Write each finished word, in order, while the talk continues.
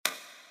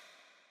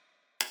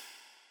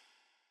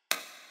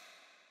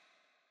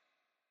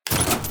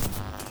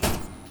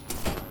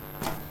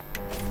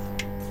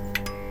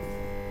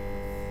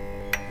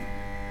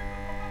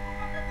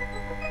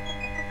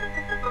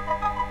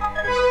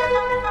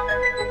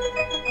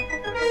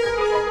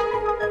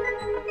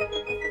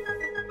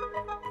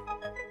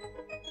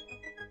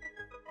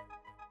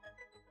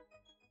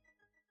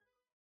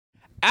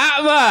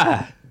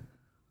APMA!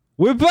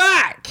 We're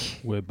back!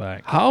 We're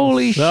back.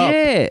 Holy What's up?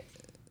 shit.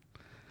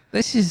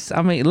 This is,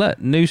 I mean, look,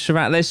 new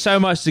surround. There's so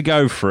much to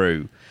go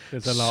through.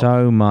 There's a lot.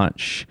 So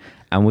much.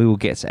 And we will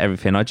get to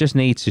everything. I just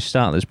need to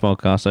start this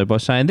podcast, though, by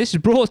saying this is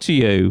brought to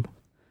you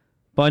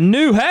by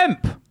New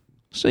Hemp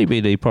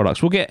CBD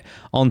products. We'll get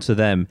onto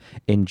them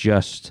in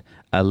just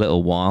a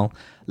little while.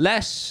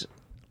 Let's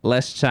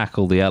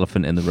tackle the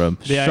elephant in the room.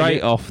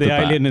 Straight off the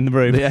bat. alien in the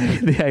room.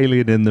 The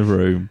alien in the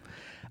room.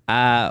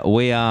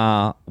 We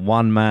are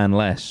one man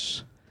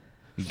less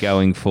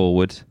going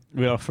forward.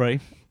 We are free.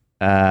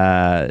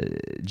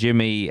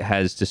 Jimmy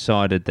has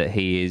decided that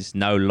he is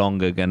no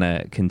longer going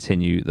to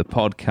continue the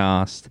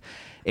podcast.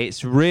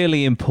 It's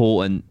really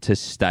important to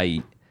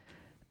state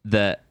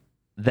that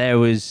there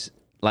was,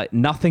 like,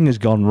 nothing has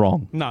gone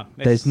wrong. No.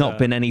 There's not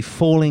been any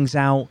fallings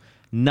out,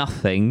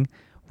 nothing.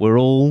 We're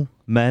all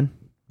men,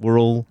 we're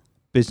all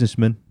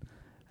businessmen,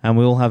 and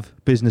we all have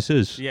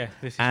businesses. Yeah,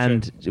 this is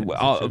and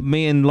true.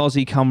 me and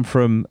Lozzie come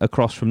from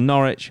across from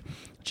Norwich.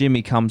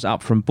 Jimmy comes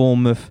up from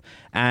Bournemouth,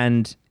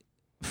 and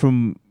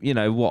from, you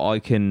know, what I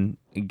can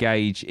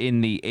engage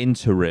in the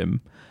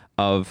interim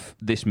of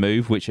this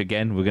move, which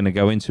again we're going to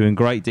go into in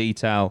great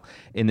detail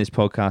in this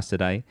podcast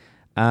today,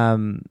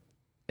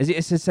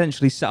 it's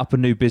essentially set up a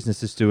new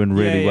business that's doing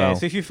really well.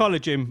 So if you follow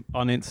Jim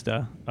on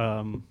Insta,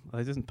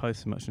 he doesn't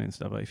post so much on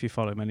Insta, but if you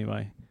follow him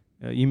anyway,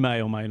 you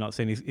may or may not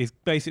seen. He's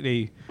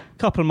basically a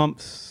couple of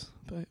months,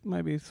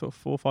 maybe sort of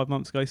 4 or 5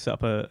 months ago, set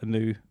up a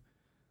new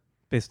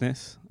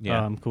business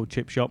called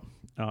Chip Shop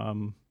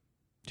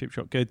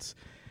Goods.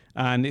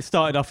 And it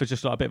started off as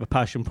just like a bit of a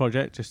passion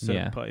project. It's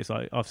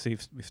like, obviously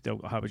we've still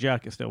got Harbour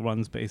Jack, it still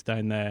runs, but he's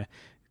down there.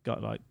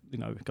 Got, like, you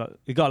know,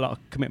 he got a lot of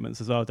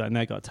commitments as well down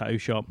there. Got a tattoo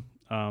shop,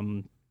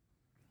 and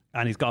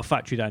he's got a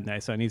factory down there,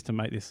 so he needs to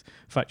make this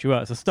factory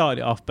work. So I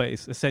started it off, but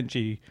it's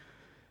essentially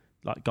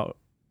like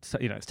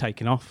it's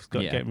taken off. It's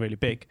getting really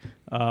big,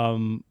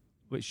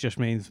 which just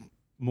means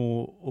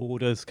more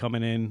orders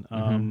coming in,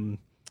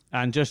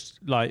 and just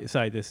like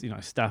say this, you know,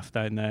 staff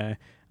down there,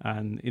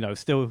 and you know,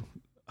 still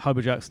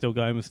Harbour Jack's still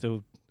going. We're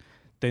still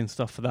doing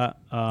stuff for that.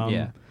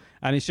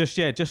 And it's just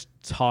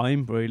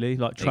time really,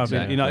 like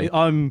traveling. Exactly. You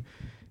know,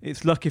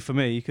 it's lucky for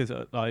me because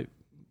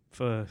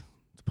to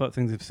put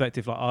things in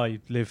perspective, like I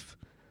live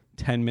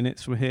 10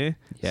 minutes from here.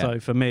 Yeah. So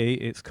for me,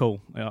 it's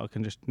cool. You know, I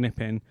can just nip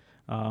in.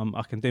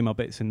 I can do my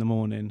bits in the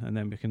morning, and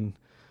then we can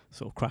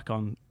sort of crack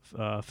on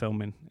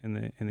filming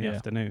in the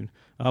afternoon.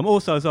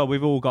 Also, as well,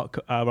 we've all got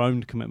our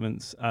own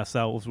commitments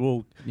ourselves. We're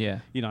all, you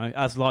know,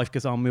 as life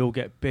goes on, we all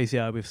get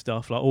busier with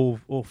stuff. Like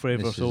all three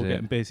of us are all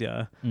getting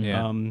busier.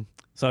 Yeah.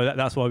 So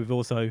that's why we've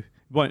also, it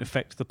won't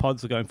affect the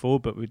pods going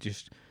forward, but we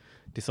just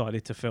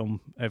decided to film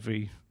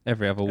every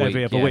other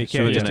week,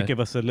 so just to give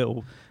us a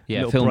little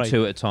film break.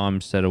 2 at a time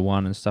instead of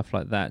 1 and stuff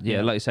like that.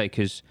 Like you say,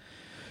 because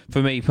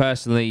for me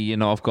personally, you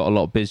know, I've got a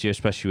lot busier,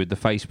 especially with the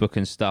Facebook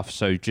and stuff,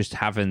 so just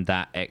having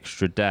that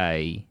extra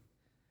day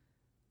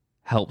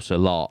helps a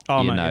lot,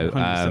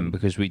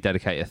 because we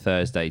dedicate a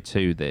Thursday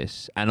to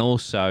this. And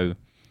also,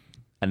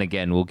 and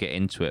again, we'll get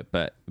into it,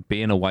 but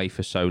being away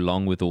for so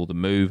long with all the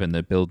move and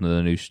the building of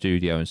the new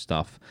studio and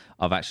stuff,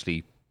 I've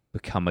actually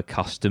become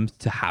accustomed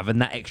to having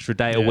that extra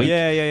day a week.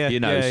 You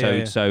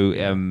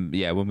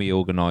know, when we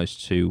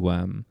organised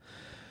to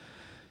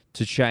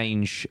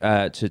change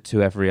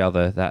to every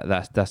other,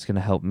 that's going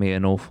to help me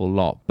an awful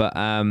lot. But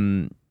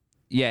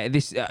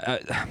this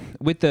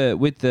with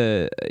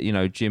the you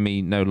know,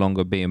 Jimmy no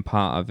longer being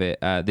part of it,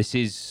 this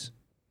is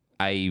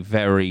a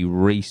very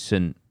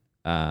recent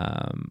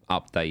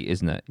update,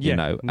 isn't it? You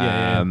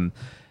know,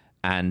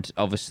 and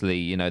obviously,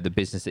 you know, the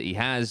business that he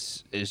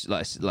has is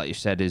like you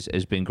said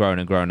has been growing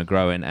and growing and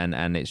growing,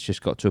 and it's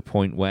just got to a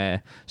point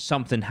where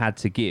something had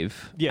to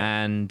give.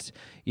 And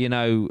you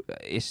know,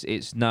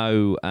 it's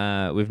no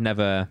we've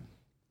never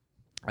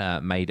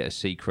made it a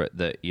secret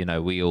that, you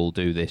know, we all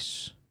do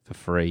this for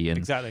free,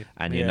 and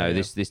and you know,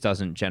 this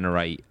doesn't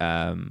generate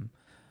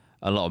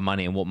a lot of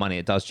money, and what money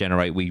it does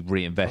generate, we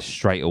reinvest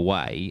straight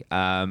away.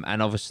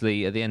 And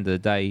obviously, at the end of the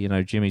day, you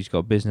know, Jimmy's got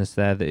a business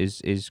there that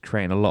is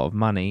creating a lot of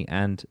money,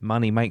 and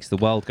money makes the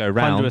world go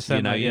round.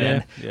 You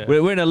know,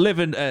 we're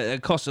in a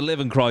cost of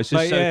living crisis.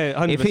 But,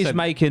 so if he's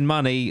making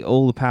money,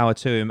 all the power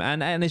to him.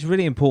 And it's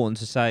really important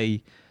to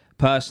say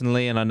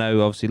personally, and I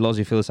know obviously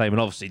Lozzie feel the same, and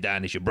obviously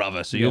Dan is your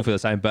brother, so you'll feel the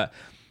same. But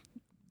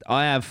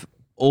I have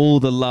all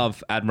the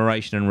love,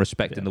 admiration, and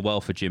respect in the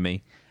world for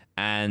Jimmy,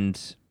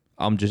 and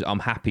I'm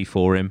happy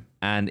for him.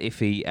 And if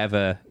he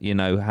ever, you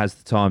know, has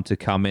the time to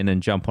come in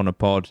and jump on a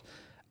pod,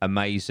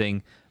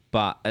 amazing.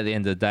 But at the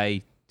end of the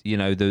day, you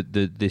know,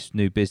 this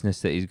new business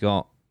that he's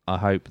got, I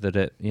hope that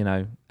it, you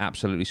know,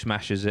 absolutely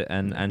smashes it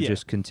and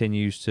just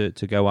continues to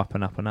go up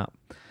and up and up.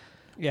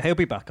 Yeah, he'll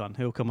be back on.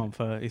 He'll come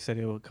on he said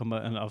he'll come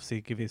and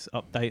obviously give his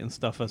update and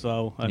stuff as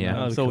well. And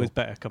it's always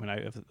better coming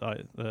out of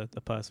like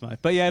the person.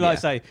 But I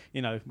say,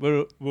 you know,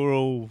 we're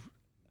all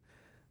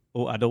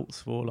adults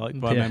for like,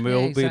 we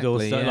all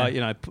stuff, like, you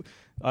know,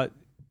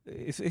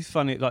 it's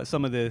funny, like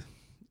some of the,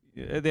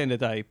 at the end of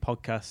the day,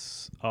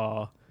 podcasts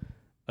are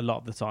a lot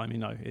of the time, you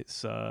know,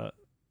 it's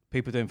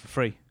people doing it for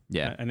free.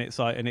 Yeah, and it's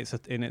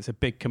a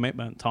big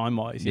commitment time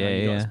wise.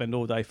 You got to spend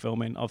all day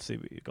filming. Obviously,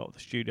 we've got the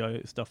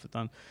studio stuff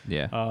done.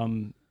 Yeah.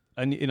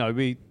 And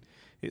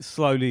it's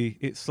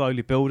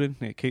slowly building.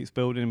 It keeps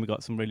building. We've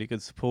got some really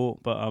good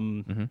support, but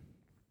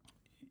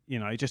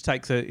it just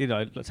takes a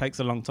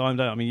long time.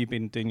 Don't it? I mean, you've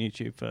been doing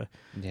YouTube for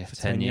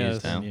 10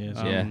 years now. 10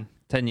 years,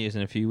 10 years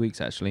in a few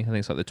weeks actually. I think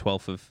it's like the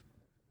 12th of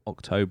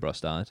October I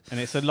started. And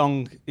it's a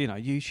long.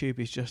 YouTube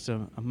is just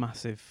a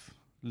massive,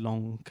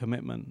 long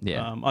commitment.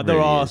 Yeah, there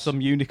really are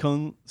some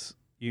unicorns.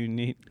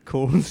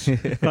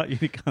 Not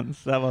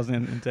unicorns. That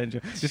wasn't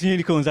intentional. Just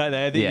unicorns out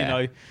there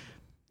that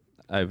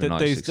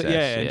overnight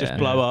success, and just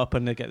blow up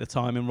and they get the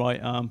timing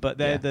right. But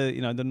they're the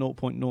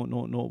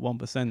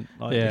 0.0001%.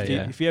 Like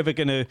if you're ever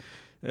gonna,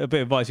 a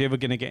bit of advice, if you're ever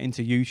gonna get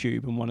into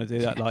YouTube and want to do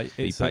that, like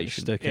be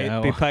patient,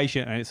 be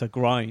patient, and it's a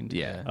grind.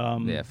 Yeah,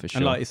 for sure.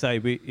 And like you say,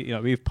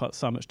 we've put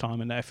so much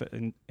time and effort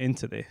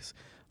into this,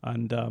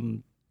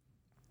 and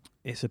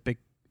it's a big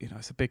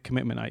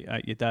commitment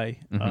at your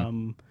day.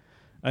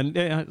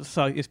 And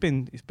so it's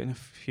been a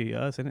few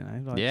years, isn't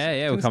it? Like,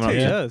 we're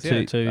coming up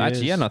to 2 years.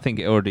 Actually, and I think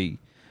it already.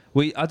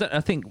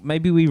 I think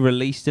maybe we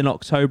released in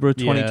October of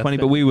 2020,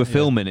 but we were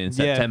filming in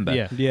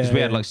September because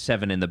we had like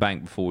 7 in the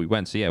bank before we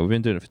went. So we've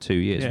been doing it for 2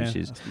 years,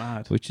 that's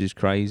mad. Which is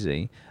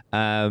crazy.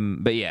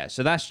 But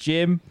so that's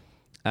Jim.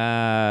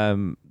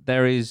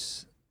 There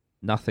is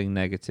nothing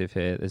negative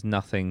here. There's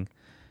nothing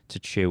to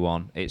chew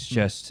on. It's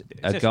just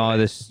a guy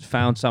that's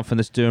found something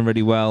that's doing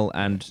really well,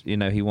 and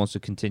he wants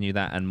to continue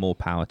that, and more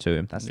power to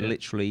him. That's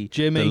literally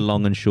Jimmy, the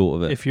long and short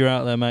of it. If you're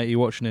out there, mate, you're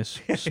watching this,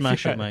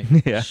 smash it, mate.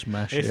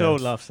 Smash it. It's all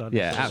love, son.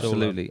 Yeah,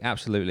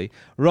 absolutely.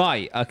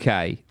 Right,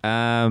 okay.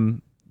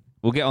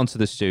 We'll get onto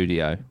the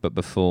studio, but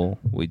before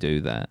we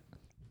do that,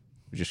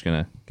 we're just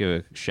going to give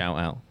a shout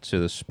out to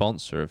the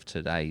sponsor of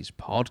today's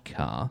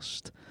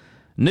podcast,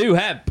 New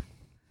Hemp.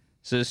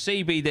 So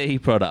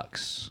CBD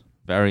products.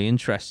 Very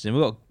interesting.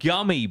 We've got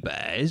gummy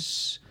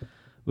bears.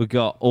 We've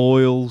got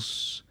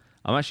oils.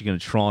 I'm actually going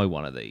to try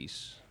one of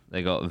these.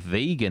 They got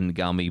vegan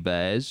gummy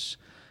bears.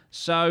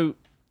 So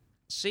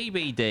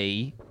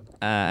CBD,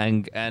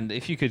 and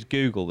if you could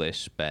Google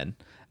this, Ben,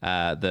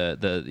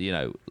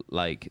 the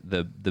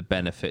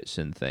benefits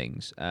and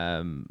things.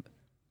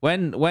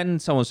 When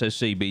someone says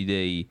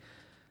CBD,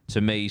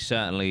 to me,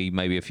 certainly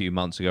maybe a few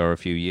months ago or a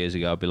few years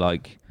ago, I'd be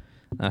like,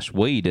 that's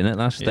weed, innit?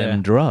 That's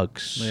them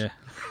drugs. Yeah.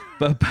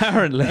 But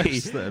apparently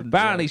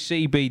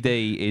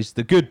CBD is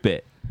the good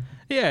bit.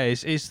 Yeah,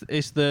 it's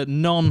the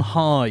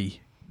non-high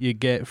you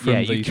get from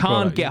these you can't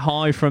products. get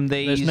high from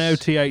these. There's no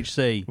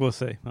THC. We'll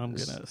see. I'm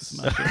gonna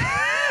smash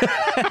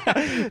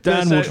it.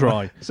 Dan will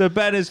try. So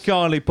Ben has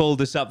kindly pulled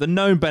this up. The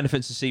known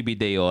benefits of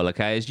CBD oil,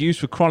 is used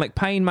for chronic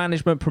pain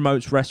management,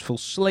 promotes restful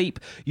sleep,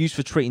 used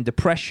for treating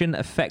depression,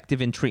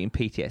 effective in treating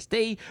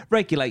PTSD,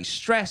 regulates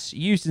stress,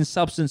 used in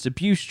substance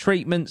abuse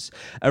treatments,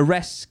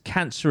 arrests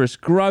cancerous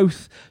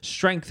growth,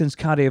 strengthens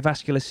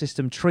cardiovascular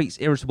system, treats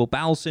irritable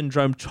bowel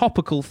syndrome,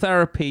 topical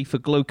therapy for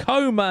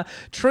glaucoma,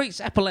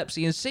 treats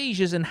epilepsy and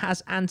seizures, and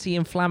has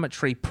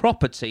anti-inflammatory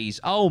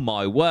properties. Oh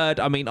my word.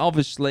 I mean,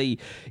 obviously,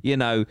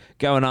 go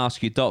and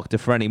ask your doctor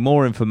for any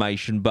more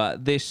information,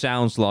 but this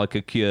sounds like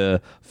a cure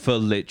for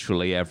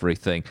literally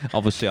everything.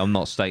 Obviously, I'm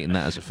not stating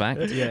that as a fact.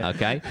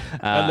 Okay.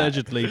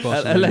 Allegedly,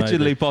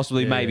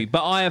 possibly, maybe.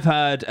 But I have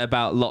heard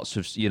about lots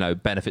of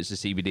benefits of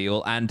CBD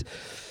oil, and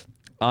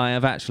I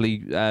have actually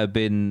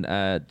been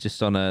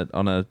just on a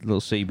little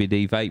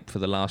CBD vape for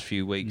the last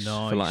few weeks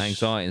for like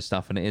anxiety and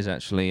stuff, and it is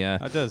actually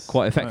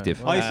quite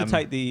effective. I used to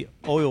take the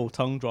oil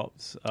tongue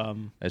drops.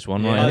 There's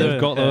one right there.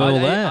 They've got the oil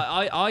there.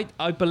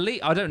 I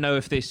believe. I don't know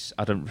if this.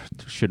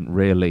 Shouldn't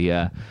really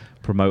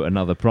promote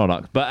another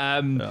product,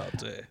 but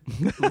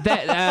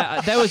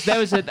there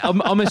was a.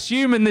 I'm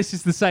assuming this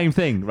is the same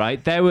thing,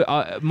 right? There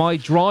were my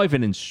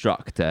driving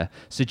instructor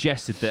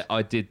suggested that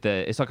I did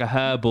it's like a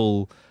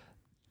herbal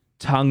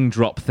tongue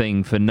drop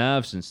thing for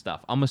nerves and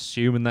stuff. I'm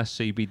assuming that's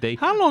CBD.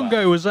 How long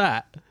ago was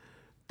that?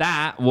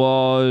 That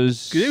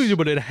was... Because he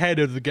was ahead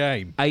of the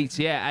game. 8.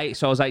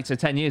 So I was 8 to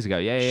 10 years ago.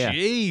 Yeah.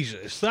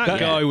 Jesus, that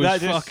guy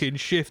was fucking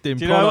shifting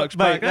products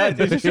back then.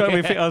 That just showed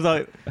me. I was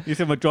like, you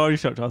said my driving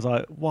instructor. I was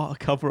like, what a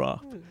cover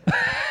up.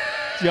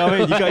 Do you know what I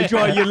mean? You go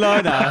drive your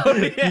learner,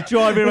 you're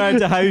driving around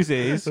to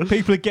houses,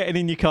 people are getting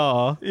in your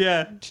car,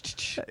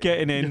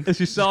 getting in. It's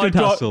your side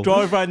hustle.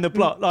 Drive around the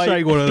block. Like,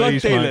 take one of drug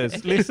these, dealers,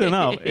 mate. listen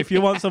up. If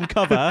you want some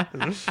cover,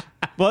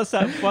 what's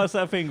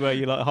that thing where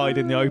you like hide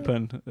in the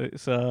open?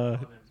 It's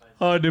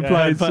hide in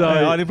plain sight.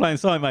 Hide in plain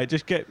sight, mate.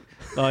 Just get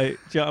like,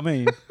 do you know what I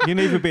mean? You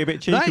need to be a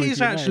bit cheeky. That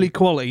is actually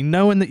quality,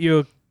 knowing that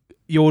you're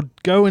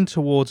going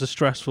towards a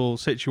stressful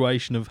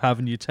situation of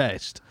having your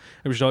test.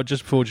 It was like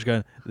just before, just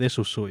going, this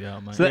will sort you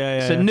out, mate.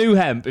 So New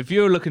Hemp, if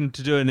you're looking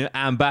to do an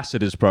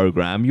ambassadors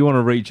program, you want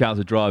to reach out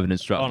to driving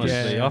instructors.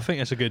 Honestly, I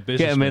think it's a good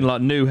business. Get them in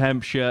like New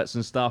Hemp shirts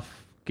and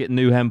stuff. Get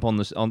New Hemp on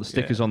the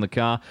stickers on the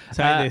car.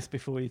 Take this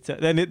before you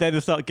then they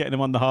start getting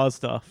them on the hard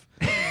stuff.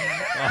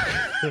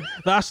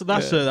 That's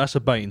a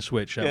bait and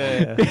switch.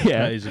 That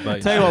is a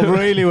bait. Tell you what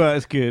really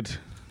works good.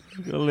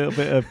 Got a little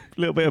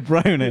bit of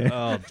brown here.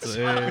 Oh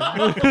dear.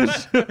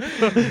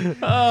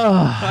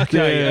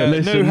 Okay,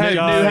 listen, New Hemp-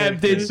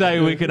 Hemp did say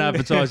we can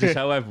advertise this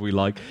however we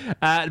like.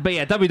 But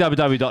yeah,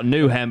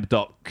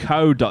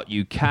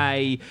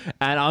 www.newhemp.co.uk.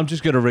 And I'm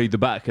just going to read the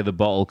back of the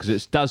bottle because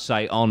it does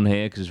say on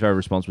here, because it's very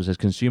responsible. It says,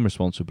 consume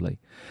responsibly.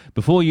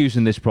 Before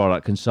using this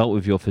product, consult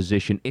with your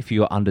physician if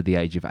you are under the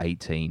age of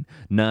 18,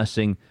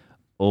 nursing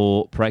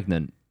or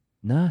pregnant.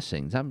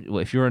 Nursing? Well,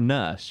 if you're a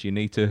nurse, you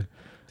need to...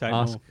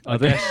 I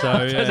guess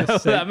so,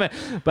 yeah.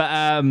 But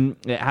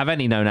have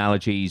any known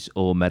allergies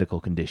or medical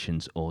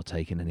conditions or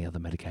taken any other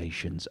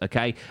medications,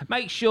 okay?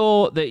 Make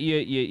sure that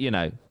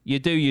you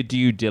do your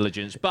due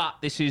diligence. But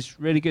this is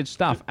really good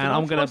stuff, and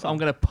I'm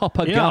gonna pop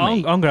a gummy.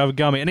 I'm gonna have a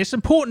gummy, and it's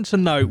important to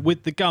note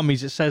with the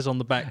gummies it says on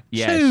the back,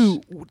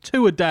 yes.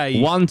 two a day,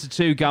 1 to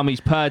 2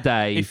 gummies per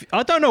day.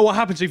 I don't know what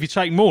happens if you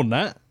take more than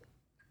that.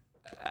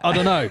 I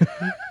don't know.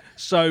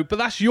 So, but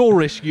that's your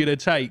risk you're going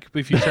to take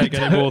if you take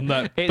any more than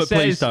that. It but says,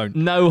 please don't.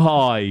 No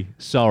high,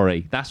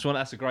 sorry. That's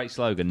a great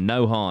slogan.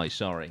 No high,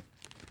 sorry.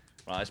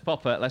 Right, let's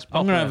pop it. I'm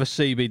going to have a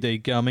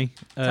CBD gummy.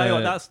 Tell you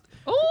what, that's...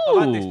 Ooh,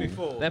 I've had this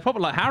before. They're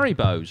probably like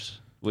Haribo's,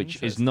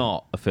 which is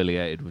not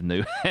affiliated with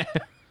New Hemp.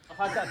 I've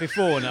had that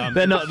before now.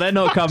 They're not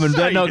coming.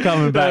 They're not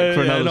coming back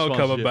for another. They're not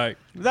coming back.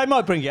 They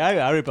might bring it out,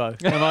 Haribo.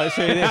 They might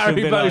see this and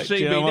be Haribo like, CBD. do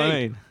you know what I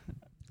mean?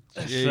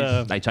 They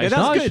taste that's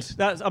nice. good.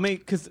 That's, I mean,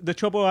 because the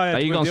trouble I had. Are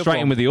you with gone the straight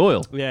other in with the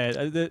oil?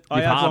 Yeah,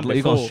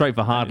 You've gone straight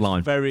for hard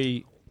line.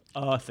 Very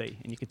earthy,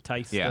 and you could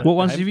taste. Yeah. What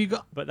ones have you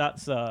got? But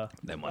that's Them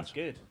that's ones.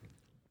 good.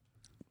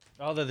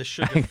 Oh, they're the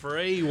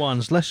sugar-free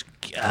ones. Let's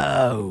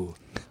go.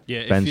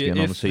 Yeah, Ben's if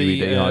getting on the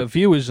CBD hype.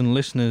 viewers and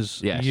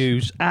listeners Yes.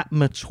 use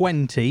APMA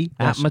 20,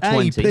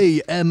 APMA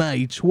 20.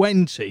 APMA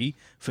 20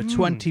 for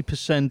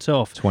 20%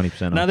 off.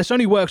 20% Now, off. this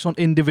only works on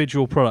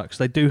individual products.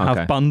 They do have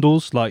Okay.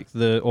 bundles, like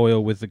the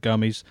oil with the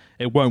gummies.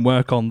 It won't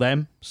work on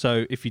them.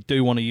 So if you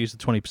do want to use the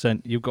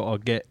 20%, you've got to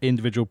get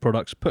individual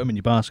products, put them in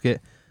your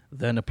basket,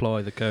 then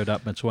apply the code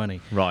APMA 20.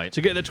 Right.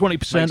 To get the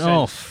 20%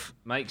 off.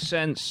 Makes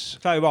sense.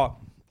 Tell you what,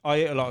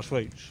 I eat a lot of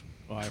sweets.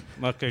 Right,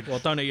 okay. Well,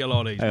 don't eat a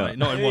lot of these, Hang mate. on.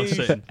 Not in one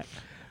sitting.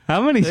 How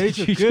many These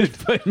did are you good.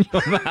 just put in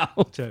your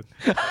mouth?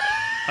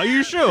 Are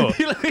you sure?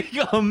 You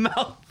got a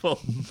mouthful.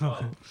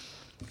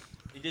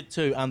 He did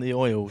 2 and the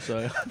oil,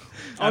 so...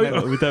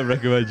 We don't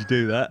recommend you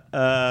do that.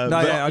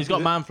 he's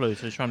got man flu,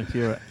 so he's trying to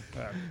cure it.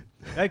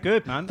 They're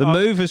good, man. The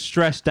move has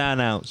stressed Dan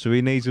out, so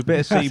he needs a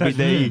bit of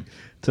CBD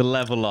to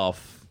level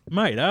off.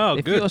 Mate, oh,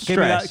 If good. you're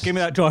stressed, Give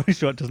me that driving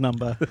instructor's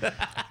number to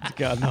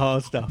get on the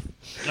hard stuff.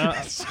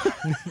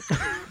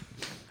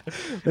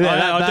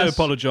 I do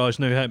apologise,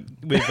 New Hemp,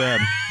 with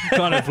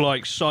kind of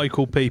like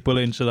cycle people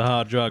into the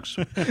hard drugs.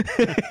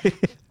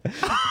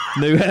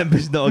 New Hemp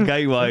is not a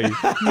gateway.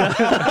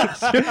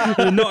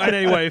 They're not in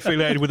any way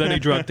affiliated with any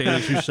drug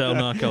dealers who sell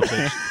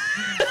narcotics.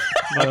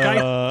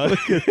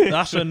 Okay,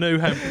 that's a New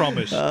Hemp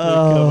promise.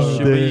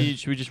 Should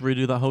we just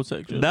redo that whole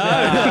section? No,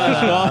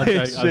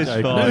 it's fine. It's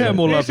New fine. Hemp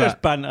will love It's just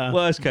that. banter.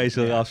 Worst case,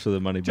 he'll ask for the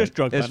money back. Just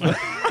drug It's banter.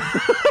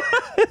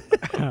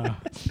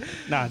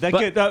 Nah, they're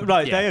But- good.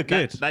 Right, Yeah, they are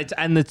good.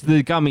 and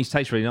the gummies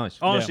taste really nice.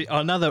 Honestly,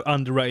 another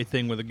underrated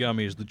thing with a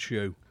gummy is the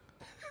chew.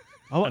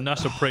 And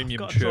that's a premium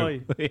Gotta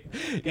chew. try.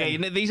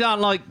 Yeah, these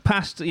aren't like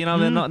pastel. You know,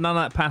 they're not none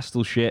of that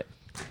pastel shit.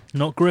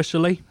 Not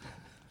gristly.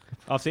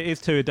 Obviously, it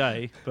is 2 a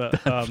day, but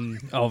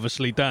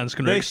Obviously, Dan's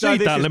going to This-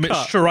 exceed this that is limit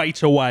cut.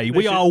 straight away.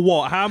 We is- are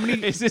what? How many?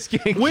 Is this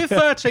getting? We're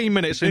 13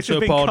 minutes this into has a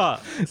been pod.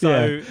 cut.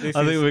 So this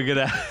I is think we're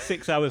gonna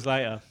 6 hours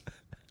later.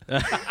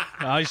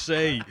 I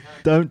see.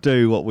 don't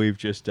do what we've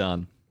just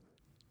done.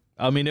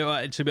 I mean,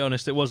 to be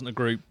honest, it wasn't a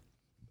group.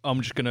 I'm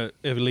just going to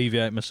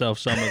alleviate myself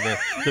some of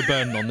the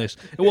burden on this.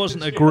 It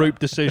wasn't a group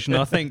decision.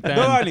 I think They're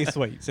Dan, only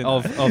sweets. Isn't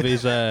of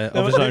his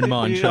own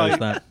mind, chose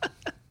that.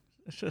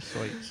 It's just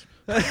sweets.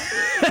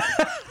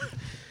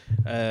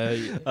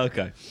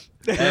 Okay.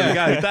 There we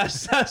go.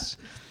 That's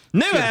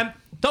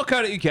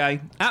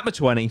newhemp.co.uk.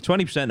 APMA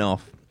 20%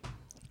 off.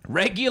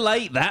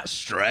 Regulate that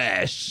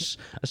stress.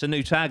 That's a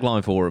new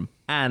tagline for them,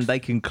 and they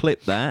can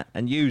clip that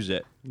and use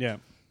it. Yeah.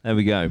 There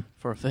we go.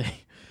 For a fee.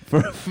 For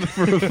a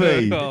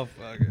fee. Oh,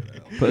 fuck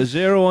it. Put a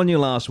 0 on your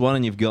last one,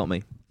 and you've got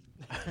me.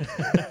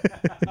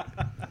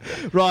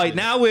 Right,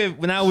 now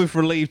we've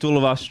relieved all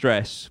of our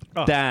stress.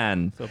 Oh.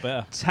 Dan, Feel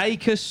better.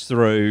 take us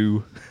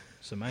through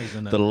It's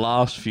amazing. the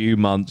last few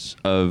months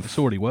of It's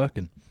already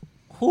working.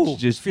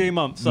 just a few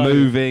months. So,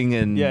 moving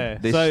and yeah.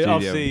 this So studio.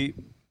 obviously,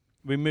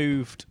 we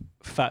moved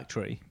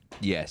factory,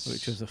 Yes.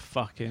 which was a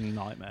fucking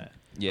nightmare.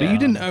 yeah. But you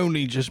didn't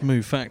only just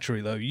move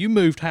factory, though. You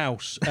moved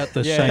house at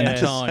the same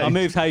Yes. time. I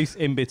moved house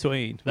in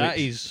between. That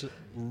which- is which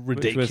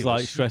ridiculous. was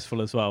like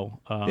stressful as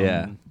well.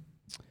 Yeah.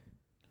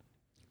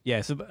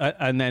 Yeah. So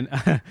and then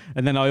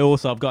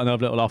I've got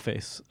another little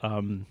office.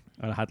 And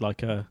I had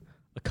like a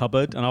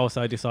cupboard, and I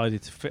also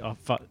decided to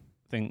fuck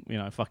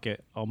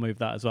it, I'll move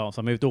that as well.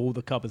 So I moved all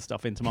the cupboard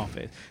stuff into my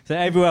office. So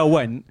everywhere I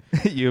went,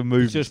 you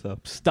moved just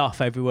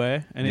stuff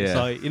everywhere, and it's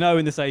Yeah. like,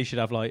 in the say you should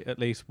have like at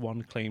least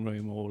one clean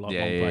room or like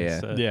Yeah, one yeah,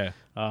 place. yeah.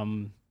 yeah.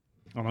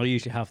 And I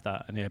usually have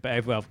that, and but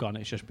everywhere I've gone,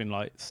 it's just been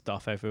like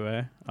stuff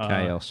everywhere.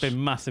 Chaos. It's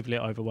been massively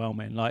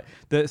overwhelming. Like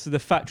the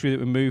factory that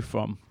we moved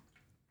from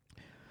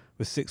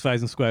was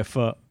 6,000 square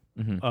foot,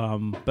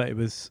 but it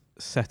was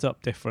set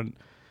up different.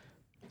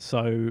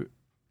 So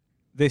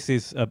this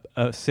is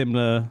a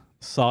similar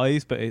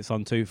size, but it's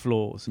on 2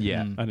 floors.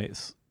 Yeah, and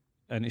it's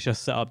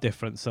just set up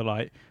different. So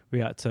like we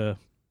had to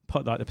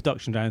put like the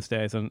production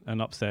downstairs,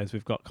 and upstairs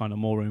we've got kind of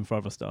more room for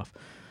other stuff.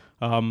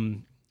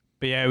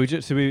 But yeah, there's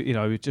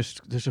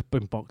just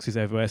been boxes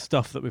everywhere,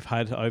 stuff that we've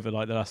had over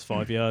like the last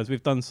 5 years.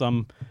 We've done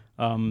some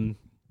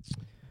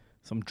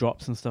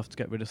drops and stuff to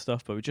get rid of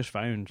stuff, but we just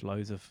found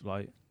loads of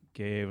like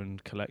gear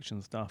and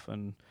collection stuff,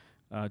 and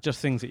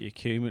just things that you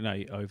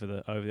accumulate over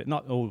the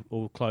not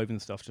all clothing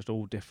stuff, just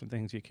all different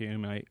things you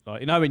accumulate.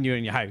 Like when you're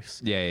in your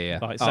house,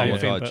 like same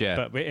thing,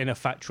 but we're in a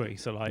factory,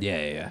 so like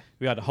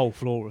we had a whole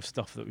floor of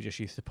stuff that we just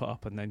used to put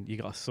up, and then you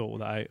got to sort all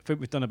that out. I think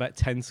we've done about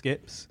 10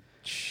 skips.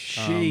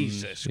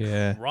 Jesus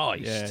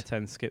Christ. Yeah,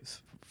 10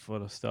 skips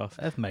full of stuff.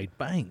 They've made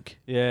bank.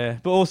 Yeah,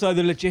 but also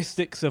the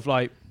logistics of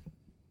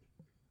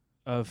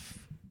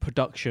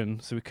production.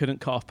 So we couldn't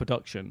cut off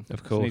production.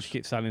 Of course. So we need to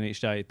keep selling each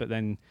day. But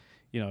then,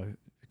 we've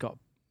got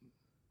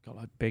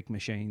like big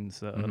machines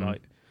that are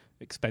like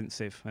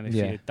expensive, and if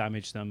you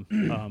damage them,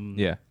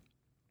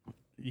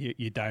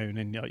 you're down,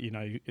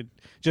 and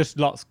just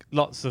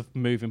lots of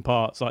moving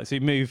parts. Like so,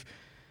 you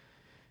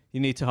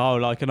need to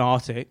hire like an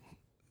Arctic.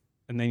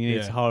 And then you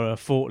need to hire a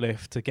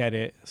forklift to get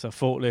it. So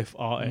forklift,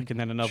 Arctic, and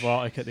then another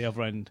Arctic at the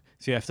other end.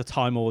 So you have to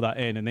time all that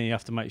in, and then you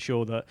have to make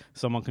sure that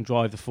someone can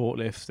drive the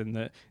forklift, and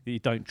that you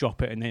don't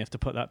drop it, and then you have to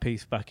put that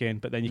piece back in.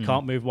 But then you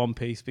can't move one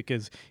piece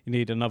because you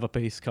need another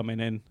piece coming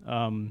in.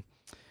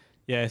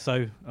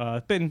 So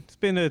it's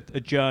been a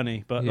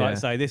journey. But like I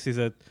say, this is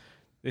a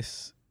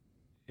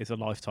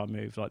lifetime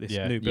move. Like this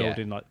new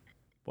building, like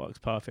works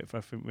perfect for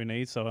everything we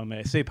need. So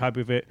I'm super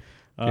happy with it.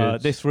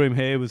 This room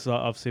here was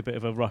obviously a bit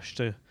of a rush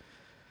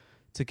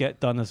to get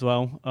done as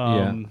well.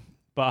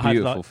 But I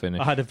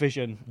had a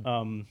vision.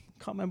 Can't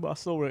remember I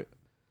saw it.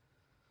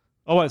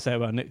 I won't say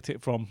where I nicked it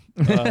from.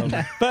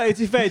 But to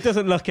be fair, it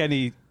doesn't look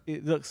it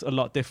looks a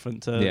lot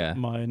different to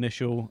my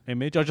initial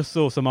image. I just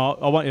saw some art.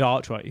 I wanted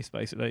archways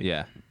basically.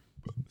 Yeah.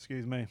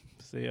 Excuse me.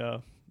 See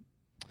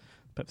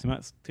Pepsi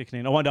Max kicking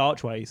in. I wanted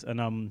archways,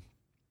 and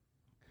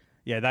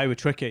they were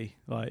tricky.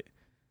 Like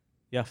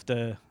you have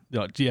to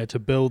to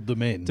build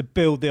them in. To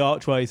build the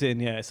archways in,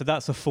 yeah. So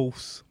that's a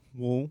false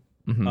wall.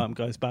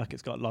 Goes back.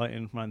 It's got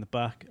lighting around the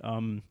back.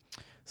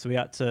 So we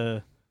had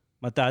to.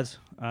 My dad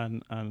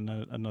and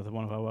another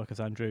one of our workers,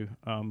 Andrew.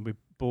 We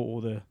bought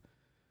all they're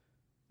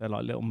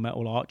like little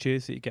metal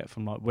arches that you get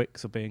from like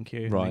Wicks or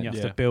B&Q. Right. And then you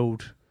have to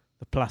build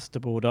the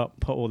plasterboard up,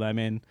 put all them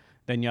in.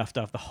 Then you have to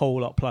have the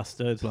whole lot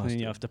plastered. And then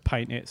you have to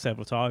paint it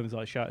several times.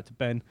 I shouted to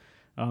Ben.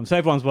 So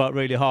everyone's worked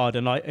really hard,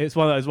 and like it's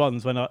one of those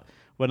ones when I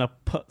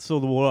saw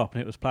the wall up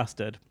and it was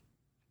plastered.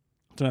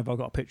 I don't know if I've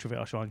got a picture of it.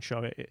 I'll try and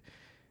show it.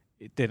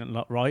 It didn't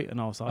look right, and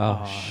I was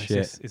like,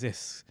 is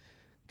this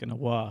gonna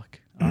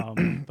work?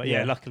 But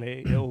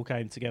luckily it all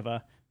came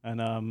together, and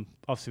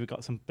obviously we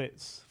got some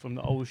bits from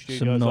the old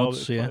studio. Some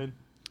nods, and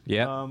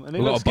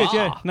it looks good.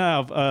 Yeah,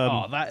 now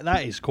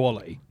that is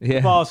quality. The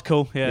bar's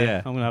cool.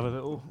 Yeah, I'm gonna have a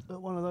little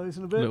one of those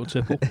in a bit. Little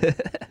tipple,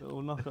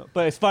 little knock up.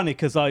 But it's funny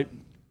because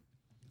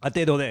I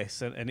did all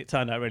this, and it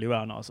turned out really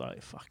well, and I was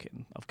like,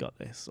 fucking, I've got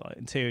this, like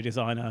interior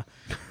designer,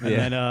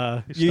 and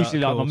then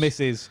usually like my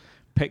missus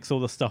picks all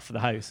the stuff for the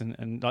house,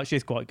 and like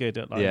she's quite good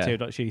at like interior,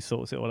 like she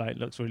sorts it all out. It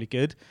looks really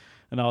good,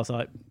 and I was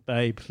like,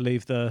 babe,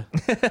 leave the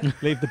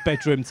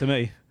bedroom to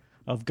me.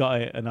 I've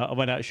got it. And I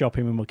went out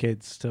shopping with my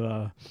kids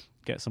to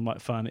get some like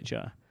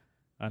furniture,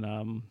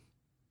 and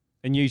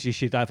usually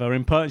she'd have her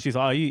input, and she's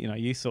like,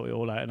 you sort it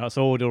all out, and I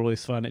ordered all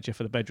this furniture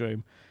for the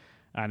bedroom.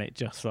 And it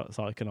just looks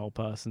like an old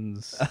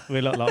person's.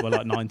 We look like we're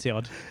like 90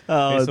 odd.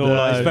 It's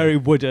very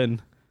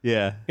wooden.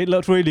 Yeah, it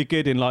looked really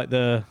good in like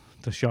the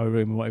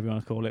showroom or whatever you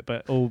want to call it,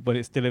 but when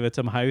it's delivered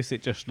to my house,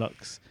 it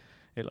looks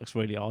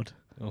really odd.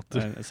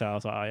 And so I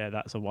was like,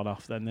 that's a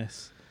one-off then.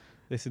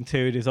 This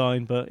interior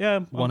design, but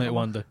one-hit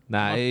wonder.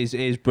 Nah, it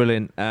is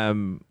brilliant.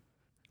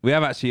 We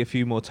have actually a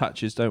few more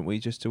touches, don't we?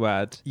 Just to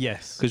add,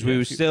 yes, because we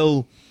were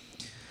still.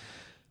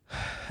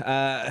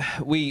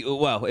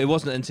 It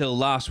wasn't until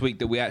last week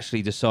that we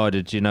actually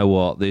decided, you know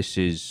what, this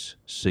is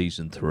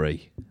season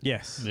 3.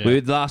 Yes.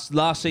 Yeah.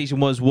 Last season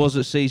was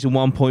it season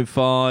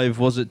 1.5?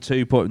 Was it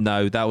 2.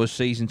 No, that was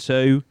season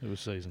 2. It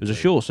was season 2. It was a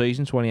short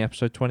season, 20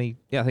 episodes, 20.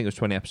 Yeah, I think it was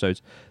 20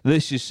 episodes.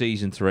 This is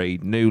season 3,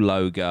 new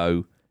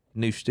logo,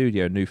 new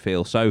studio, new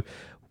feel. So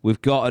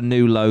we've got a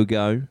new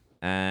logo,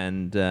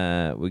 and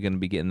we're going to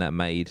be getting that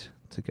made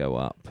to go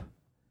up.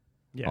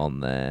 On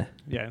there.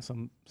 Yeah,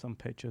 some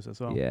pictures as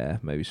well. Yeah,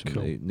 maybe some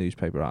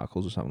newspaper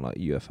articles or something like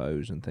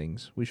UFOs and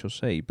things. We shall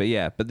see.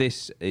 But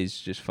this is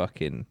just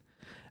fucking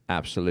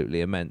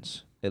absolutely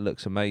immense. It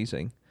looks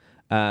amazing.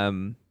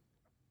 One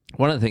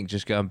of the things,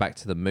 just going back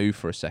to the move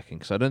for a second,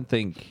 because I don't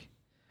think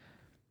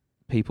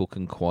people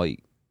can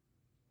quite,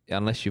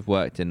 unless you've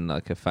worked in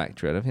like a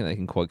factory, I don't think they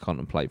can quite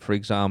contemplate. For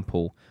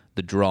example,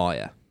 the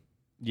dryer.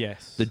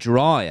 Yes. The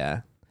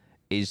dryer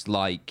is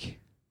like,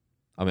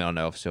 I mean, I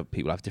know obviously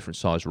people have different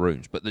size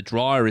rooms, but the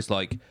dryer is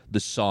like the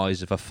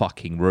size of a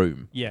fucking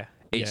room. Yeah.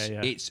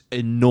 It's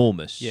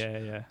enormous.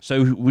 Yeah.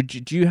 So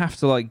do you have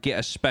to like get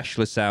a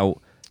specialist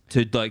out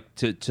to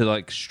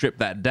like strip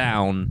that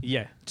down?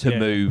 To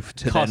move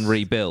to then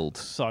rebuild.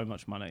 So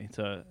much money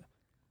to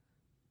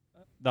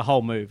the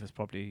whole move is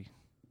probably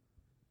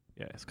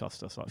it's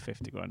cost us like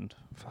 50 grand.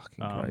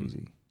 Fucking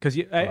crazy. Because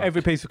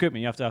every piece of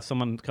equipment you have to have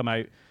someone come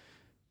out.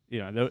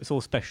 It's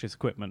all specialist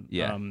equipment.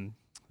 Yeah.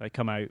 They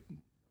come out,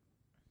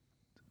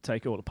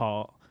 take it all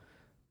apart,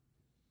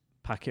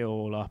 pack it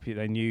all up.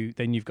 Then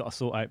you've got to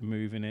sort out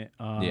moving it.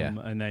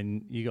 And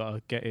then you got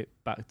to get it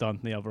back done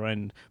the other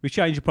end. We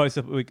changed the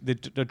process.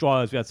 The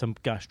dryers, we had some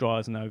gas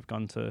dryers, and now we've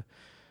gone to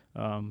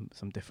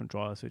some different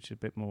dryers, which are a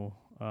bit more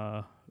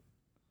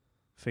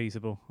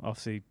feasible.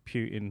 Obviously,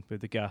 Putin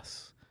with the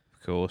gas.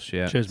 Of course,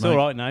 yeah. Cheers, It's mate. all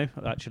right now,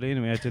 actually.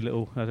 And we had a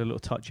little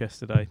touch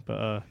yesterday,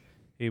 but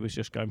he was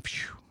just going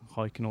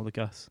hiking all the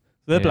gas.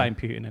 They're blame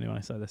Putin anyway,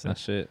 so that's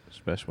it. It's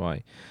the best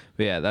way.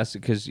 But yeah, that's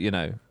because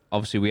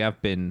obviously we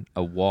have been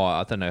a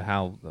while. I don't know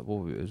how. What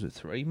was it?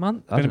 3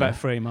 months? Been about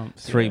 3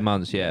 months. 3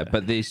 months, yeah.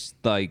 But this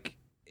like,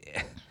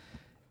 it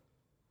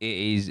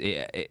is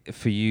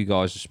for you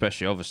guys,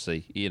 especially.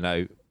 Obviously,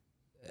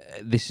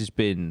 this has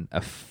been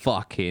a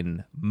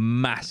fucking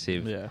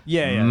massive,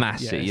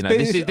 massive. Yeah.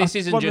 This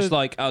isn't just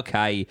like,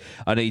 okay,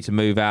 I need to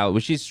move out,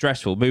 which is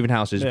stressful. Moving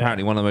house is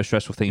apparently one of the most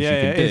stressful things you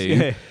can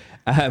do.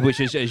 Which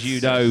is, as you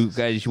know,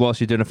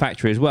 whilst you're doing a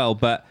factory as well.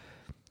 But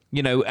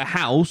a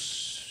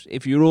house,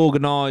 if you're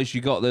organised,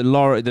 you got the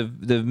lorry,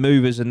 the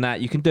movers and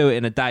that, you can do it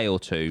in a day or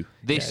two.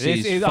 This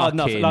is fucking.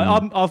 Enough.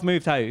 Like, I've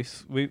moved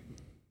house. We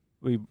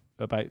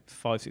about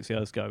 5-6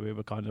 years ago, we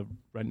were kind of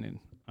renting,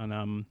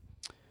 and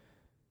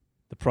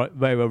where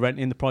we were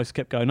renting, the price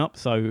kept going up.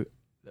 So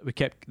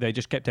they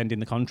just kept ending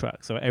the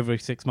contract. So every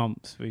 6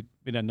 months, we'd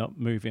end up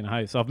moving a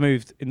house. So I've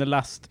moved in the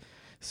last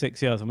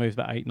 6 years. I moved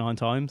about 8-9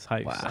 times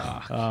house.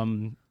 Wow.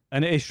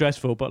 And it is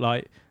stressful, but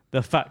like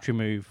the factory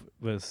move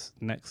was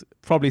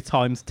probably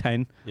times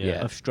 10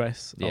 of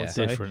stress. I would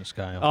say. Different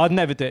scale. I'd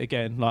never do it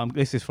again. Like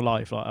this is for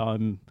life. Like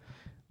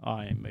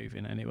I ain't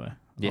moving anywhere.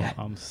 Yeah,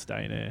 I'm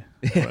staying here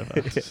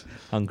forever.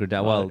 100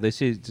 days. Well,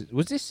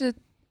 was this a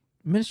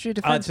Ministry of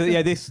Defence?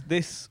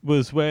 This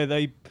was where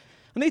I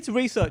need to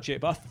research it,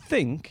 but I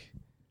think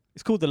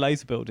it's called the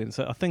Laser Building.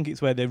 So I think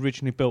it's where they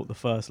originally built the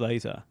first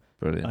laser.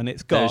 Brilliant. And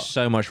it's got there's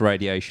so much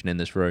radiation in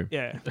this room.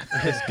 Yeah,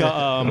 it's got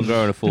I'm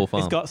growing a full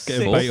farm. It's got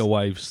beta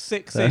waves.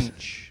 6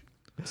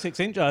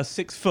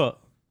 foot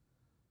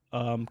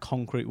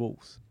concrete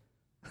walls.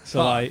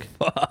 So like,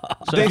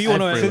 so if you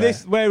want to,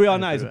 this where we are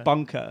now is a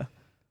bunker.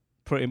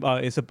 Pretty,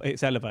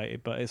 it's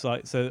elevated, but it's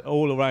like so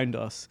all around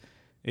us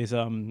is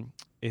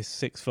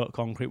 6 foot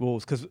concrete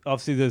walls because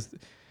obviously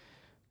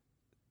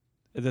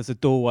there's a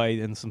doorway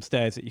and some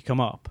stairs that you come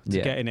up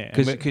to get in it.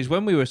 Because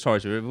when we were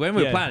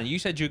planning, you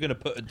said you were going to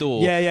put a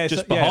door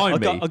just behind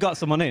me. I got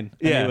someone in.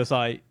 And it was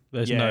like,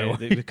 there's no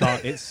way. We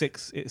can't. It's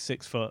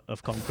 6 foot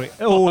of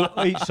concrete all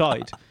each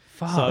side.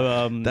 Fuck.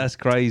 So that's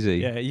crazy.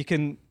 Yeah, you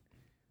can.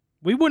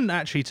 We wouldn't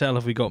actually tell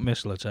if we got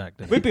missile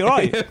attacked. We'd be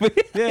right.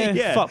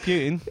 yeah. Fuck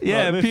Putin.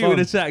 Yeah, like, Putin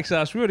attacks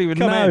us. We wouldn't even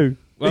know.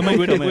 Well, I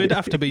mean, we'd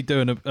have to be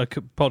doing a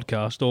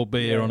podcast or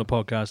be here on a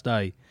podcast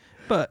day.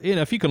 But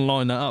if you can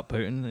line that up,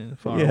 Putin,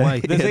 far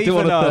away. There's even, do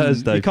it on a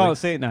Thursday. You can't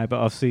see it now, but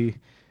obviously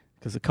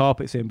because the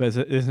carpet's in, but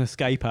there's an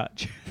escape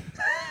hatch.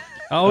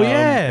 Oh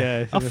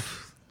yeah.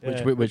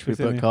 Which we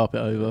put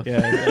carpet over.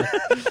 Yeah.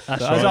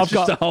 That's right. I've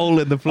got a hole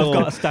in the floor.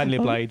 I've got a Stanley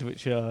blade,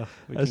 which we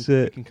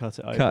can cut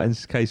it over. Cut in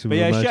case of an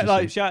emergency.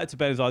 But shout out to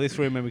Ben as well. This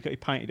room, when he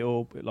painted it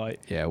all, like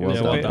it was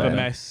a bit of a done.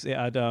 mess. It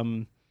had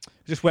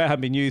just where it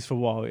hadn't been used for a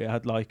while. It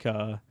had like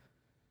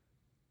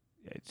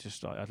it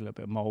just like had a little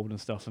bit of mold and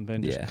stuff, and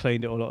then just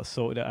cleaned it all up,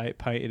 sorted it out,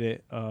 painted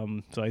it.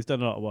 So he's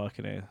done a lot of work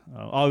in here.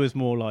 I was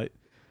more like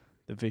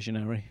the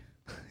visionary.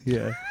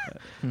 Yeah.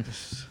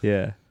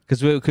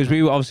 Because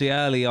we were obviously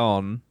early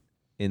on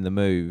in the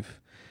move.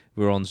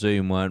 We were on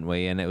Zoom, weren't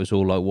we? And it was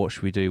all like, what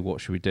should we do? What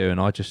should we do?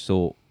 And I just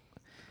thought,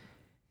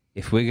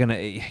 if we're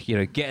gonna,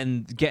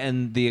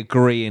 getting the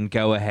agree and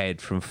go ahead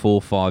from 4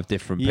 or 5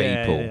 different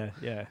people.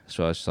 Yeah.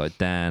 So I was like,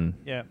 Dan,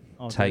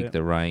 take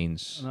the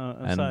reins,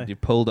 and you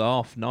pulled it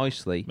off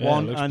nicely. Yeah,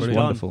 one and done.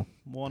 Wonderful.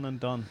 One and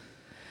done.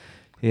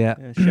 Yeah.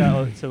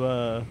 Shout out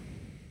to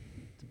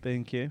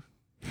B&Q.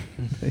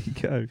 There you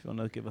go. If you want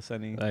to give us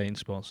any, they ain't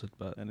sponsored,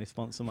 but any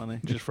sponsor money,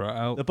 just throw it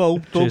out. The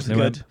bulbs are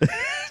good.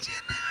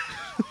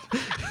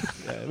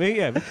 We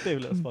could do a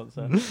little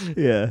sponsor.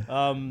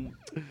 Yeah.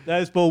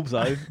 Those bulbs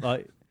though,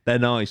 like they're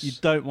nice. You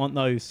don't want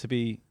those to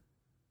be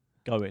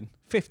going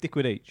 50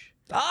 quid each.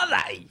 Are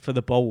they for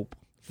the bulb?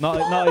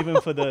 Not even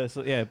for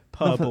the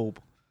per bulb.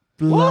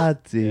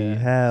 Bloody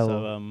hell!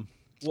 So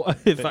what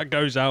if that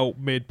goes out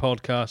mid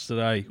podcast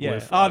today? Yeah.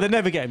 With, they're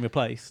never getting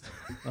replaced.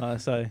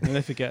 So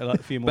if we get like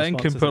a few more. Ben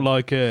can put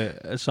like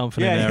a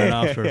something in there and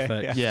After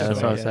Effects. Yeah, that's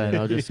what I was saying.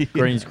 I'll just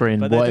green screen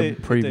what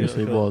it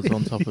previously was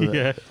on top of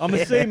it. I'm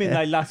assuming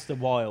they last a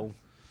while.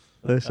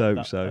 Let's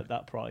hope so. At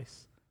that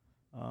price.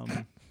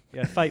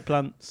 Fake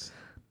plants.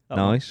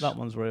 Nice. That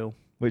one's real.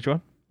 Which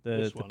one?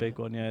 The big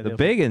one, yeah. The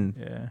big one?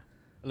 Yeah.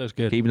 It looks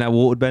good. Keeping that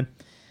watered, Ben?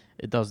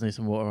 It does need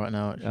some water right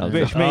now. Actually. Oh,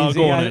 Which means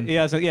he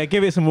hasn't. Yeah,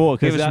 give it some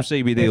water. Give it some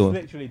CBD it's oil.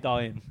 literally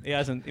dying.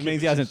 It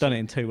means he hasn't done it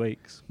in 2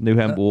 weeks. New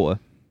hemp water.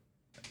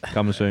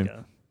 Coming soon.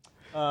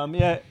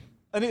 Yeah.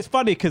 And it's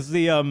funny because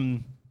the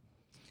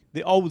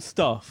old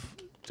stuff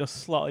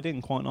just slotted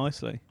in quite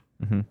nicely,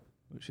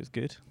 which is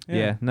good.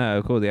 Yeah, no,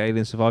 of course, the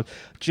alien survived.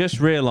 Just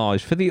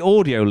realised, for the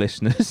audio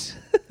listeners,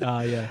 we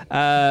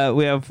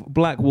have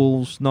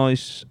Blackwall's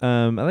nice,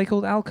 are they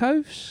called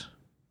alcoves?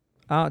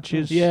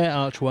 Arches? Yeah,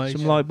 archways.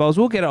 Some light bulbs.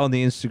 We'll get it on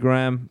the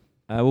Instagram.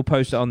 We'll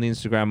post it on the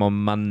Instagram on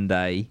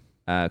Monday,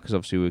 because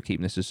obviously we're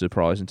keeping this a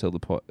surprise until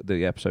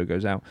the episode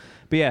goes out.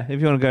 But yeah,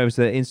 if you want to go over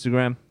to the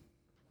Instagram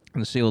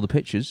and see all the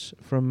pictures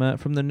from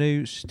the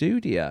new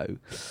studio.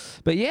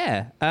 But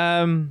yeah,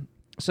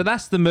 so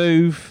that's the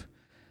move.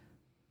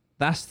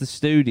 That's the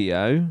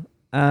studio.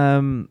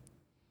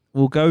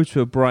 We'll go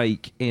to a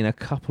break in a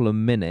couple of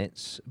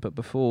minutes, but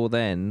before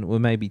then, we'll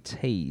maybe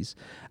tease.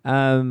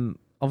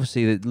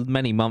 Obviously,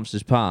 many months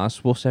has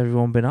passed. What's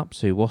everyone been up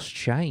to? What's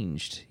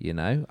changed,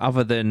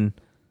 other than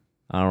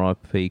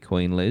R.I.P.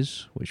 Queen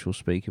Liz, which we'll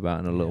speak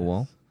about in a little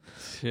while.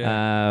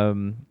 Yeah.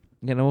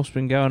 What's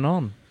been going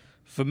on?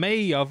 For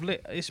me,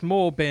 it's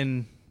more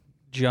been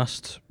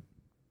just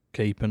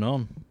keeping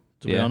on,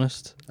 to be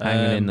honest.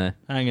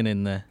 Hanging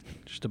in there,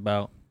 just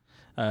about.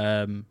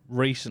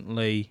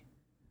 Recently,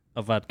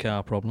 I've had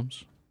car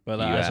problems, but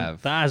that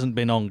hasn't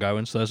been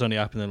ongoing, so that's only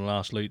happened in the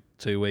last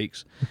 2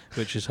 weeks,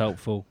 which is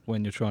helpful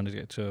when you're trying to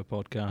get to a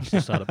podcast to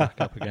start it back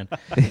up again.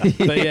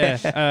 But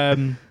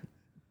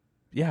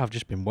I've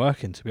just been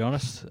working, to be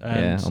honest.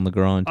 And on the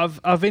grind.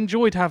 I've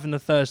enjoyed having the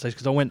Thursdays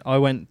because I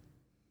went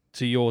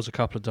to yours a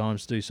couple of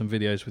times to do some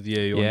videos with you.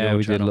 Yeah, on your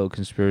we channel, did a little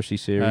conspiracy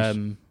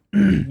series,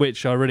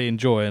 which I really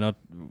enjoy and I'd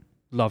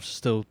love to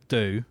still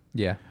do.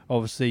 Yeah,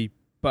 obviously,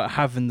 but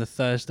having the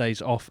Thursdays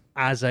off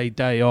as a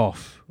day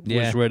off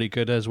was really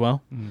good as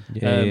well.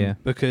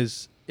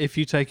 Because if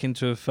you take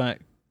into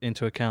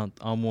account,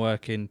 I'm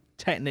working.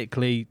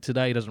 Technically,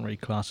 today doesn't really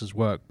class as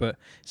work, but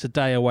it's a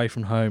day away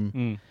from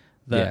home.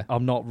 That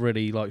I'm not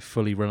really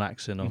fully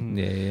relaxing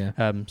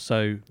on.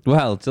 So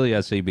till you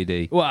had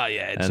CBD. Well,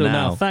 yeah. Until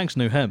now, thanks,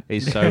 New Hemp.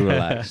 He's so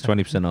relaxed.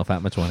 20% off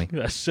APMA 20.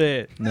 That's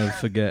it. Never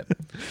forget.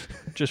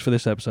 Just for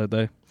this episode,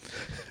 though.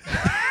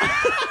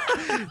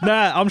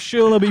 Nah, I'm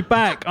sure they'll be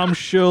back.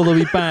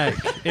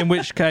 In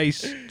which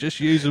case, just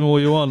use them all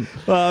you want.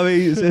 Well, I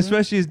mean,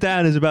 especially as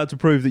Dan is about to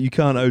prove that you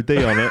can't OD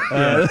on it.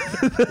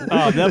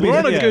 We're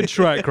on a good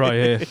track right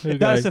here. Okay.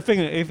 That's the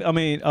thing.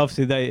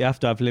 Obviously they have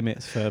to have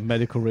limits for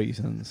medical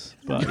reasons,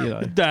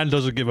 but Dan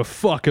doesn't give a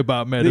fuck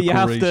about medical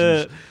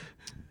reasons.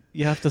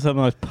 You have to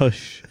sometimes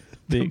push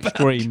the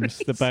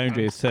extremes, the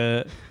boundaries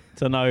to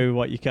know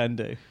what you can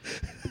do.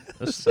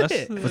 That's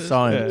it. For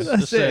science. Yeah,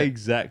 that's it.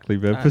 Exactly,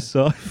 man. For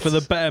science. For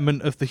the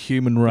betterment of the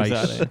human race.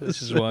 Exactly.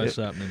 This is why it's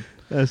happening.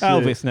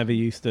 Elvis never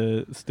used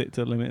to stick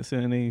to limits,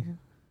 and he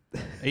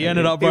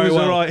ended up very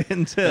well. All right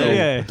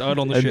until died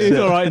on the ship. He was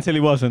all right until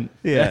he wasn't.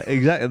 Yeah,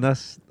 exactly. And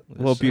that's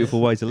what a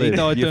beautiful way to live. He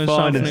died you're doing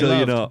fine something until he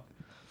you're loved. not.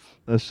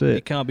 That's it.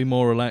 You can't be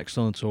more relaxed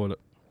on the toilet.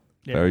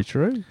 Yeah. Very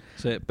true.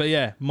 That's it. But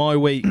yeah, my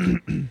week,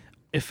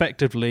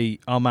 effectively,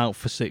 I'm out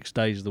for 6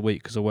 days of the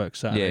week because I work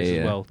Saturdays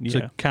as well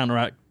to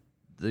counteract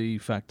the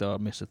fact that I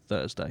miss a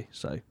Thursday.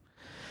 So,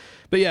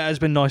 but yeah, it's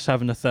been nice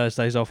having the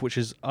Thursdays off, which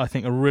is, I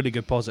think, a really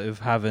good positive,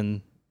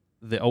 having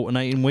the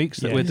alternating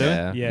weeks that we're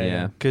doing.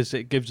 Yeah. Because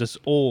it gives us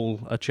all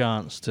a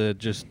chance to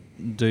just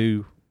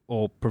do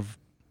or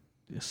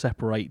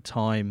separate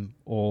time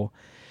or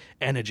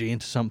energy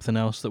into something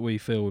else that we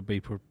feel would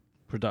be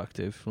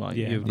productive. Like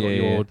you've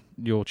got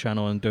your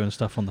channel and doing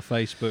stuff on the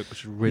Facebook, which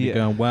is really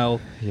going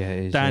well. Yeah,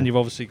 it is, Dan, you've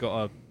obviously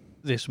got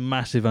this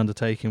massive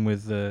undertaking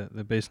with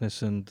the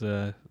business and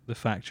the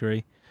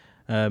factory.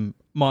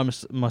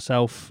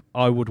 Myself,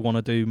 I would want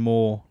to do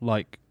more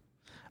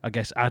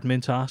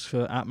admin tasks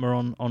for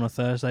APMA on a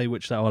Thursday,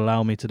 which that will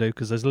allow me to do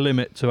because there's a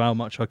limit to how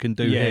much I can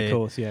do here. Of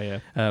course,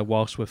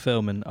 whilst we're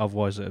filming,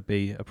 otherwise it would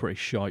be a pretty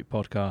shite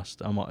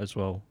podcast. I might as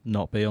well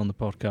not be on the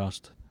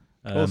podcast.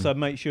 Also,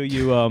 make sure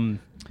you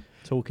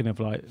talking of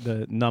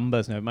the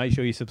numbers now. Make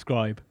sure you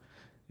subscribe.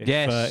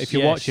 If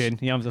you're watching,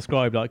 you haven't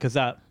subscribed, because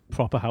that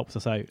proper helps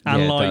us out.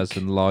 And it does,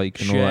 and all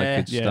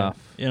that good stuff.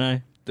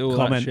 Do all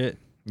comment. that shit.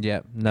 Yeah,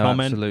 no,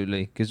 Comment.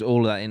 absolutely. Because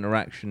all of that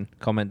interaction,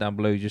 comment down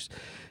below, just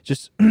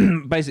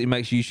basically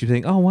makes YouTube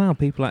think, oh wow,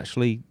 people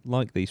actually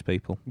like these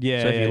people.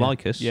 Yeah. So if you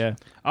like us, I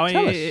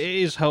mean, it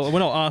is helpful. We're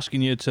not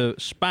asking you to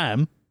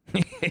spam.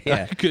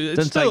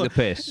 Don't take the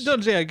piss.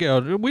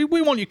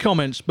 We want your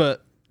comments,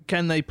 but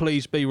can they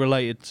please be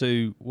related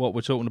to what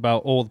we're talking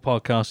about or the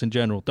podcast in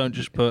general? Don't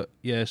just put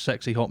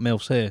sexy hot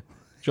milfs here.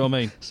 Do you know what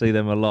I mean? See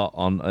them a lot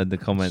in the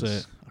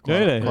comments.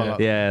 Really?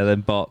 Yeah,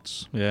 then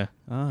bots. Yeah.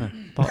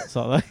 Bots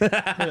are they?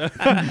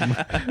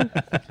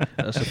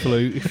 That's a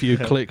fluke. If you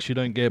clicks, you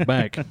don't get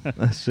back.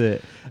 That's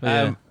it.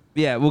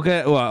 We'll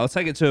get. Well, I'll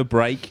take it to a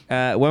break.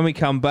 When we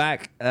come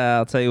back,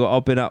 I'll tell you what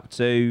I've been up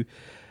to.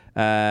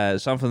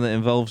 something that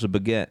involves a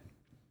baguette.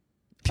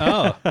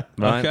 Oh,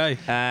 right? okay.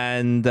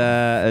 And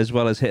as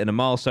well as hitting a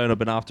milestone I've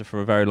been after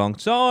for a very long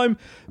time.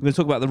 We're going to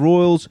talk about the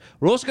Royals.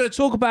 We're also going to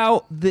talk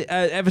about,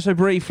 ever so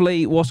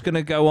briefly, what's going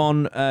to go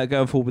on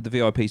going forward with the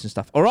VIPs and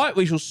stuff. All right,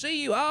 we shall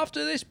see you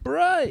after this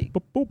break.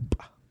 Boop, boop.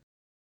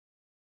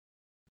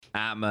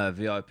 APMA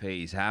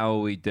VIPs, how are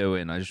we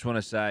doing? I just want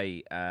to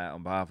say,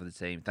 on behalf of the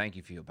team, thank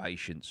you for your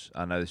patience.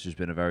 I know this has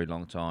been a very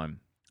long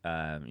time,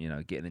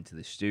 getting into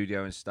the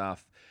studio and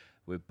stuff.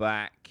 We're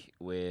back.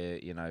 We're,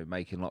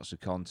 making lots of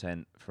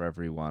content for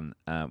everyone.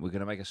 We're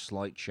going to make a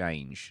slight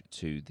change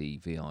to the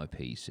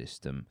VIP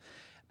system.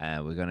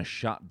 We're going to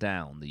shut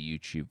down the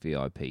YouTube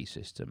VIP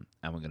system,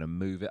 and we're going to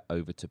move it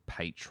over to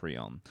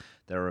Patreon.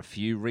 There are a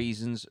few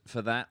reasons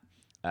for that.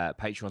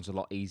 Patreon's a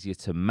lot easier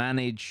to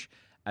manage,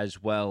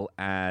 as well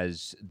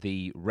as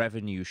the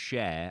revenue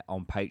share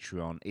on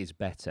Patreon is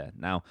better.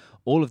 Now,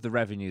 all of the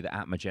revenue that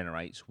APMA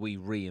generates, we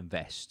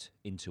reinvest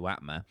into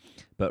APMA,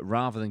 but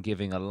rather than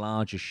giving a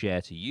larger share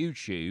to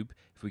YouTube,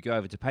 if we go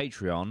over to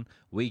Patreon,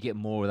 we get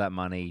more of that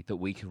money that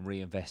we can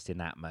reinvest in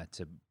APMA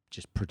to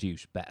just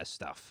produce better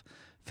stuff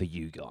for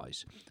you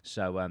guys.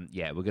 So,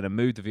 we're going to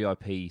move the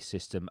VIP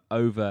system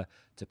over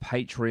to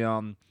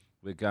Patreon.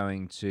 We're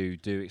going to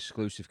do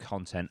exclusive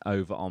content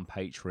over on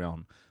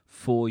Patreon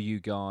for you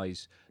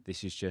guys.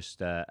 This is just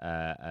not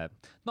a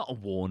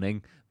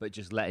warning, but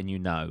just letting you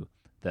know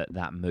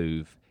that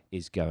move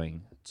is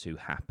going to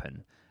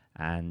happen.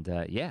 And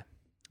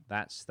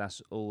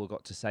that's all I've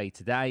got to say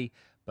today.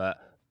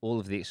 But all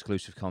of the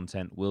exclusive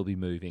content will be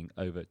moving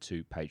over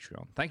to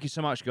Patreon. Thank you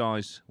so much,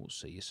 guys. We'll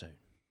see you soon.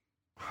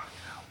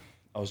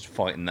 I was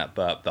fighting that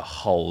burp the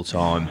whole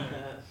time.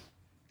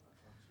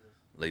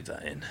 Leave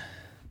that in.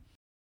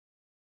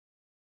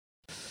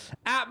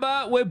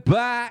 APMA, we're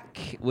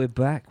back. We're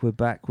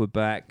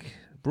back.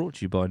 Brought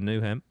to you by New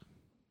Hemp.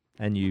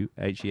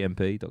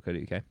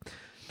 NUHEMP.co.uk.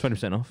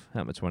 20% off.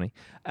 APMA 20.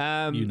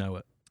 You know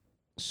it.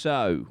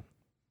 So,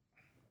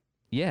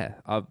 yeah,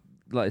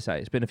 like I say,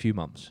 it's been a few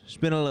months. It's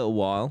been a little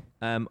while.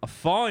 I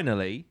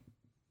finally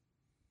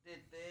did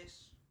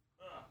this.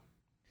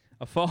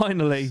 I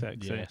finally,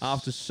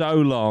 after so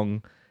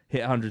long,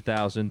 hit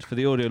 100,000. For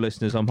the audio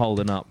listeners, I'm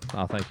holding up.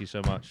 Oh, thank you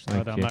so much.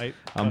 Thank you. Mate.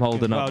 I'm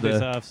holding up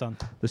son.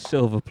 the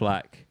silver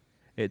plaque.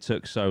 It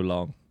took so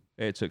long.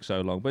 But it's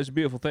a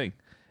beautiful thing.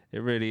 It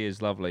really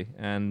is lovely.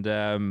 And,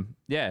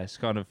 it's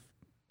kind of,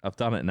 I've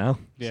done it now.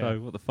 Yeah. So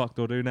what the fuck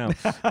do I do now?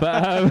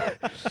 but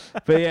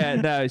yeah,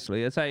 no,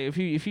 I'd say if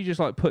you just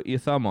like put your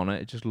thumb on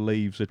it just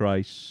leaves a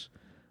trace.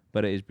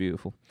 But it is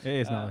beautiful. It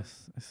is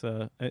nice. It's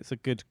a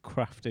good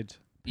crafted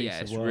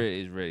piece of work.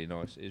 It's really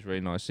nice. It's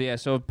really nice. So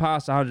so I've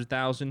passed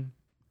 100,000. It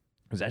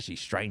was actually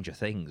Stranger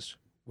Things,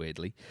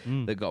 weirdly,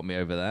 that got me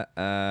over that.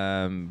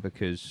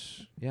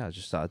 Because I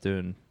just started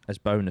doing as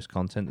bonus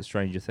content the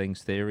Stranger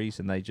Things theories,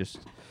 and they just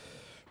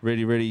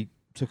really, really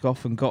took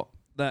off and got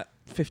that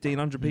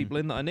 1,500 people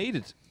in that I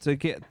needed to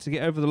get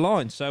over the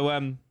line. So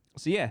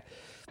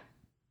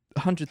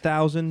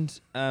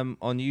 100,000 on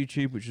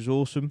YouTube, which is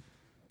awesome.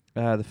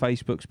 The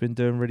Facebook's been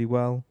doing really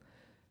well.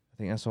 I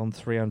think that's on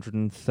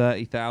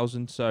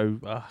 330,000. So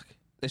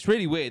it's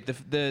really weird.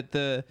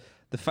 The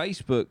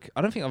Facebook,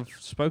 I don't think I've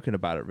spoken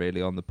about it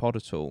really on the pod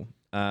at all.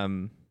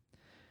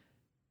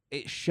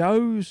 It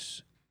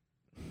shows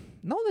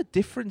not the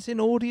difference in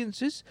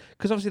audiences,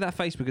 because obviously that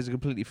Facebook is a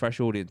completely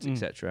fresh audience,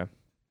 etc.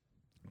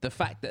 The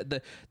fact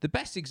that the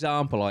best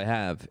example I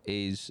have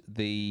is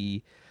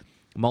the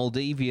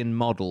Maldivian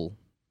model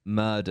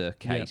murder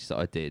case that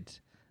I did.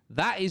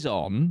 That is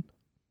on,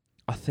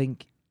 I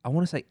think, I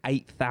want to say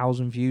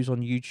 8,000 views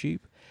on YouTube.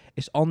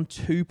 It's on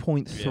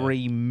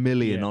 2.3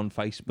 million on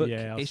Facebook.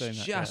 Yeah, it's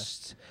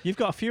just... You've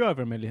got a few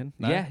over 1 million.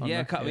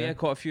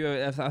 Quite a few.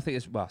 I think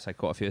it's... Well, I say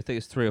quite a few. I think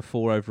it's 3 or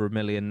 4 over 1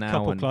 million now.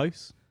 Couple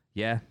close.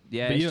 Yeah.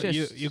 But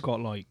you got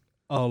like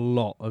a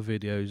lot of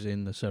videos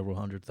in the several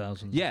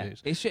 100,000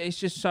 views. It's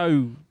just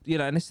so...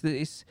 and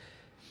it's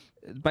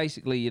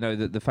basically,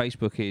 the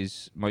Facebook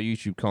is my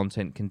YouTube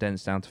content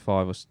condensed down to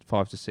 5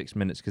 to 6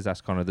 minutes, because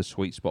that's kind of the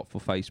sweet spot for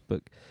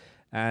Facebook.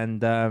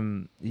 And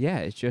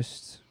it's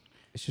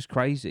just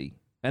crazy.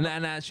 And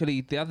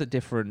actually, the other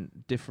difference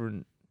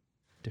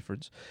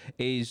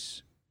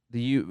is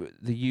the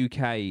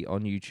UK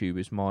on YouTube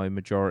is my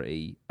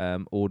majority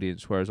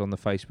audience, whereas on the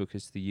Facebook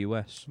it's the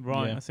US.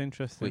 Right, that's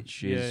interesting.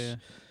 Which is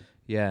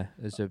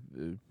there's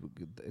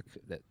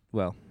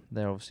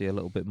they're obviously a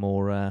little bit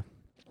more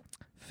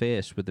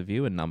fierce with the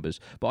viewing numbers.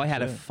 But I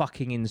had a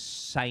fucking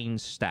insane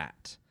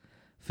stat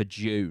for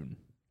June.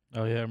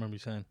 Oh yeah, I remember you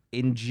saying.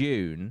 In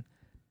June,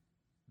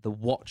 the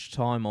watch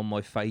time on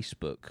my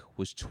Facebook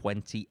was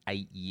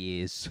 28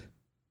 years.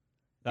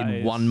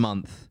 In 1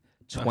 month.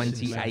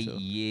 28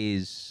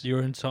 years.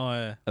 Your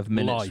entire of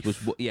minutes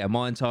life.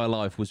 My entire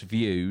life was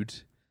viewed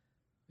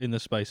in the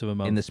space of a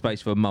month. In the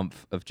space of a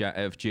month of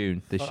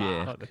June this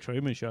year. Like the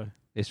Truman Show.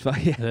 It's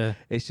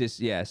It's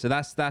just So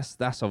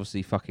that's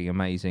obviously fucking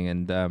amazing,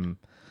 and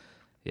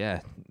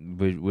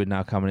we're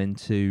now coming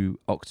into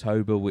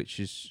October,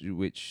 which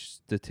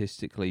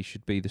statistically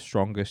should be the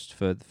strongest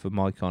for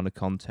my kind of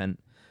content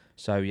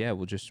So yeah,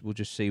 we'll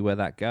just see where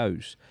that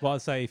goes. Well,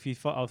 I'd say if you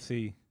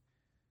obviously,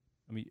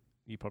 I mean,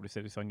 you probably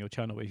said this on your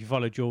channel, but if you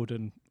follow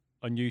Jordan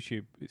on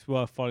YouTube, it's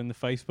worth following the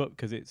Facebook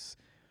because it's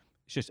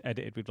just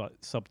edited with like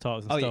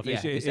subtitles and stuff. Yeah,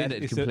 it's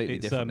edited completely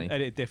differently.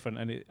 Edited different,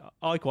 and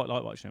I quite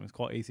like watching them. It's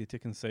quite easy to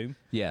consume.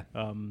 Yeah.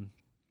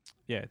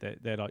 Yeah,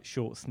 they're like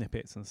short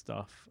snippets and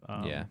stuff.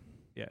 Yeah,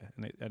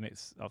 and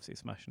it's obviously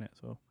smashing it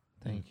as well.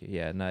 Thank you.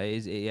 Yeah, no, it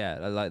is. Yeah,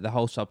 like the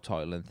whole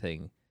subtitling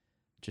thing,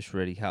 just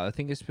really helped. I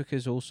think it's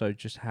because also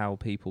just how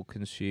people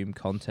consume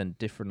content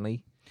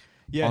differently.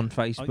 Yeah, on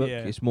Facebook,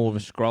 it's more of a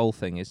scroll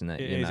thing, isn't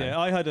it? It is. Yeah.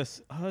 I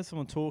heard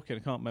someone talking. I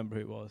can't remember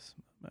who it was.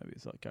 Maybe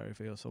it's like Gary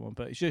Vee or someone.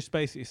 But it's just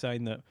basically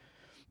saying that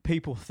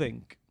people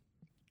think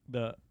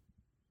that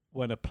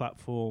when a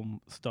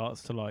platform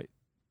starts to like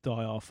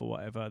die off or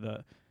whatever,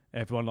 that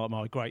everyone like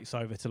migrates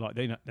over to like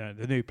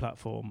the new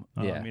platform.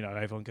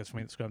 Everyone goes from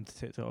Instagram to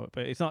TikTok,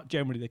 but it's not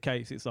generally the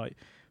case. It's like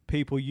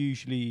people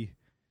usually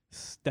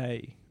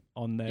stay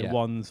on their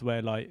ones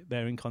where like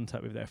they're in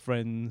contact with their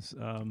friends.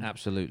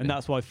 Absolutely, and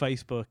that's why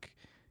Facebook,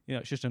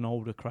 it's just an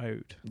older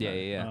crowd.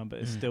 Yeah. But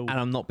it's still. And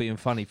I'm not being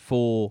funny,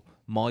 for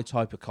my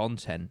type of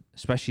content,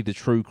 especially the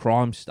true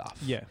crime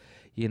stuff. Yeah,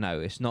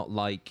 it's not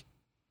like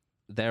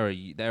there are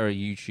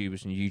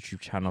YouTubers and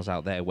YouTube channels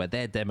out there where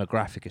their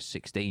demographic is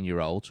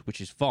 16-year-olds, which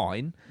is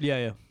fine.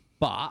 Yeah.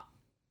 But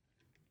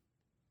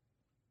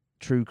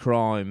true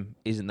crime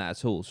isn't that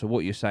at all. So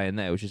what you're saying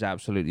there, which is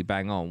absolutely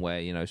bang on,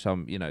 where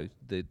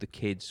the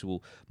kids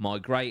will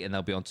migrate and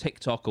they'll be on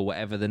TikTok or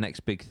whatever the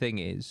next big thing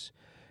is.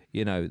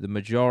 The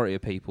majority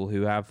of people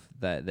who have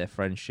their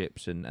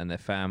friendships and their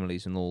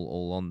families and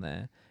all on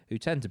there, who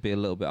tend to be a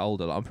little bit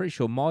older. Like, I'm pretty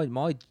sure my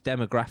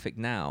demographic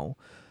now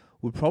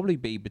would probably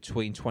be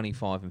between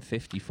 25 and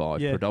 55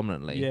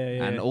 predominantly.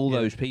 And all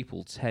those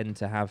people tend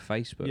to have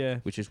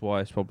Facebook, which is why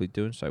it's probably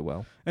doing so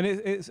well. And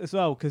it's as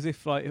well, because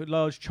if like a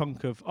large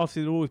chunk of,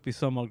 obviously there'll always be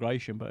some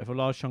migration, but if a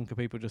large chunk of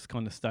people just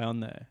kind of stay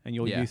on there and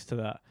you're used to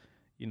that,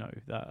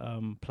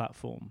 that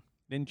platform,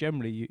 then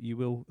generally you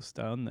will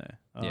stay on there.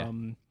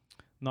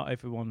 Not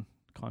everyone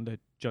kind of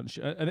jumps,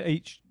 and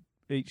each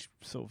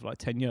sort of like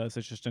 10 years,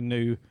 there's just a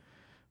new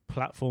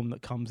platform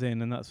that comes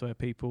in, and that's where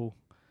people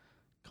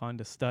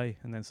kind of stay,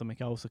 and then something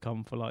else will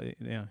come for like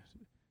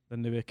the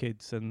newer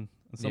kids, and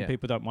some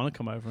people don't want to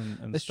come over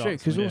and that's start. True,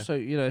 because also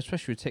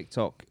especially with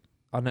TikTok,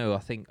 I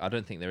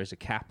don't think there is a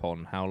cap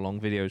on how long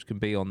videos can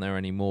be on there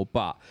anymore,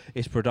 but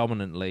it's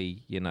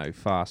predominantly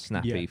fast,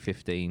 snappy,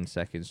 15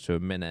 seconds to a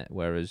minute,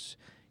 whereas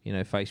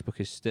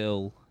Facebook is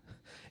still,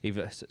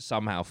 even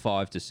somehow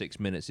 5 to 6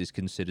 minutes is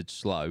considered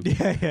slow.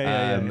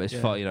 It's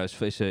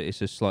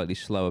a slightly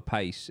slower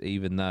pace,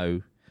 even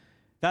though.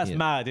 That's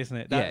mad, isn't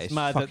it? That's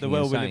mad that the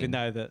world we live in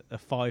now, that a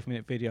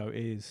 5-minute video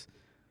is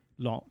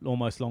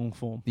almost long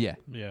form. Yeah.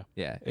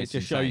 It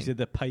just shows you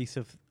the pace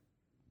of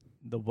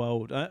the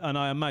world. And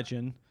I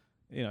imagine,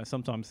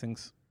 sometimes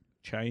things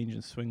change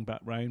and swing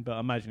back round, but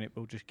I imagine it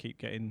will just keep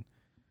getting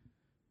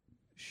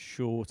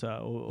shorter,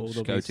 or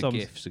there'll go to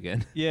GIFs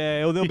again.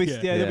 Yeah, or there'll be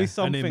there'll be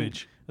something. An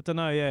image. I don't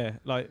know. Yeah,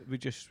 like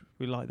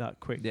we like that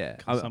quick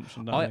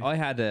consumption. I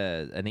had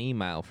an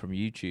email from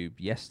YouTube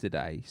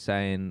yesterday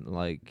saying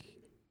like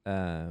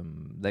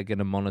they're going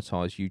to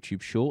monetize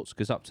YouTube Shorts,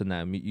 because up to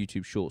now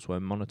YouTube Shorts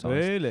weren't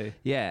monetized. Really?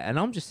 Yeah, and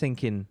I'm just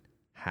thinking,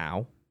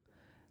 how?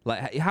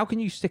 Like, how can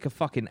you stick a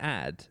fucking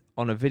ad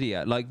on a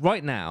video? Like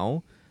right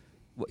now,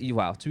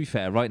 well, to be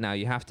fair, right now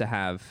you have to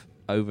have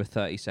over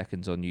 30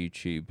 seconds on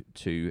YouTube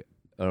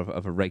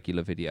of a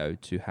regular video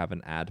to have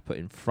an ad put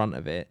in front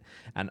of it,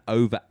 and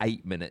over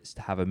 8 minutes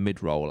to have a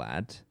mid-roll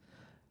ad.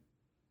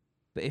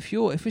 But if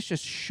it's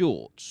just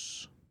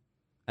shorts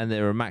and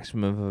they're a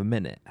maximum of a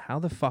minute, how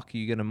the fuck are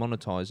you going to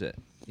monetize it?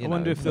 I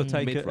wonder if they'll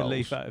take a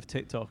leaf out of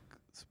TikTok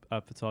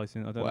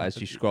advertising. I don't know. As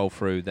you scroll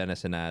through, then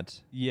it's an ad.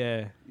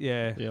 Yeah,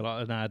 like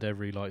an ad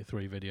every like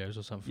 3 videos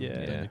or something.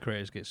 Yeah. Then the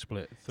creators get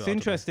split. It's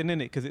interesting,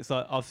 isn't it? Because it's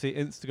like, obviously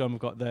Instagram have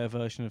got their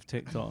version of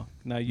TikTok.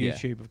 Now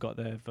YouTube have got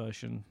their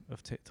version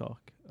of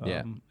TikTok.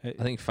 I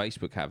think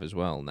Facebook have as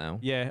well now.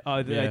 Yeah,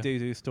 they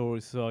do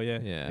stories as well.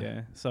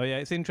 Yeah. So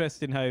it's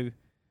interesting how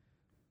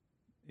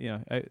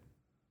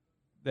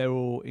they're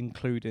all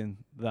including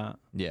that.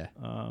 Yeah.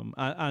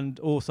 And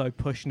also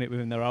pushing it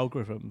within their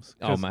algorithms.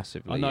 Oh,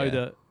 massively. I know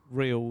that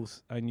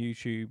Reels and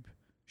YouTube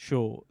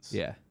Shorts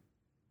are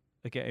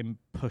getting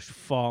pushed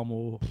far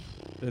more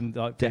than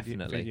like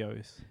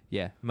videos.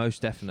 Yeah,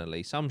 most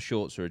definitely. Some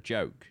shorts are a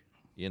joke,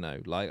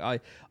 like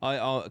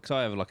because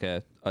I have like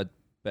I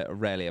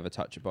rarely ever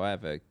touch it, but I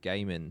have a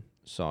gaming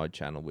side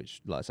channel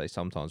which, like I say,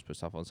 sometimes put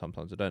stuff on,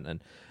 sometimes I don't,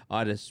 and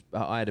I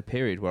had a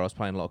period where I was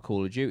playing a lot of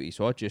Call of Duty,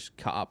 so I just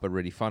cut up a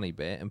really funny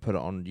bit and put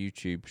it on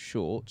YouTube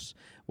Shorts,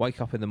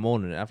 wake up in the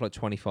morning and have like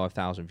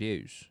 25,000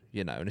 views,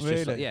 and it's really?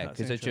 Just like,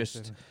 because they're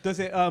just, does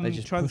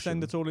it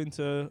transcend at all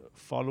into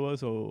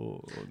followers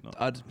or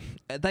not?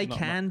 They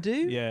can do.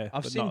 Yeah,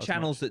 I've seen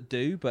channels that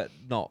do, but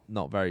not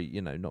very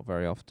not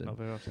very often. Not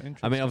very often.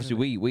 I mean,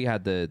 obviously we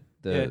had the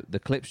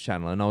clips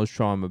channel, and I was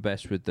trying my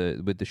best with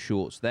the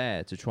shorts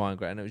there to try and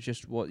grow, and it was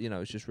just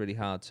it's just really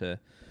hard to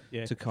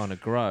kind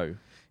of grow.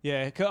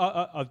 Yeah,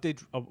 I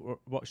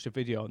watched a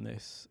video on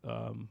this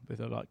with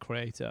a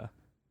creator.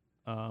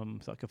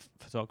 It's like a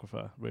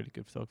photographer, really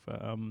good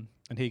photographer.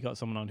 And he got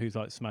someone on who's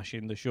like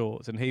smashing the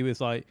shorts, and he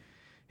was like,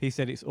 he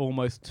said it's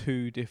almost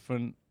 2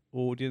 different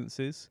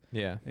audiences.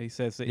 Yeah, he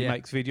says that he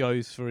makes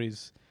videos for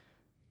his,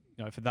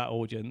 for that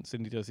audience,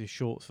 and he does his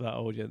shorts for that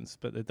audience,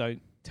 but they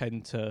don't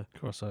tend to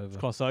cross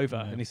over.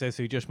 Yeah. And he says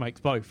he just makes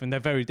both, and they're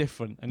very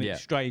different, and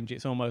it's strange.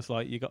 It's almost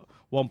like you got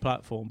one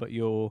platform, but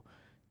you're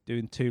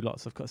doing 2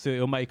 lots of so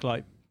it'll make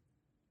like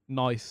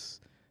nice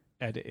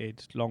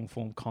edited long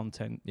form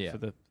content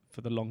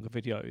for the longer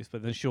videos,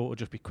 but then short will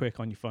just be quick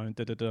on your phone,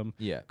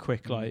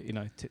 quick like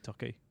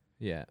TikTok-y.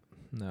 Yeah,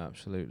 no,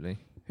 absolutely.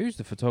 Who's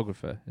the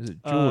photographer? Is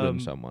it Jordan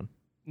someone?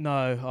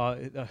 No,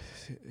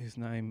 his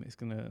name is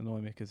going to annoy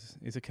me because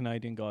he's a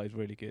Canadian guy. He's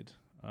really good.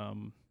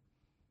 It'll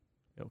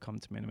come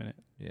to me in a minute.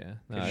 Yeah,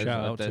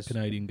 shout out to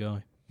Canadian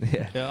guy.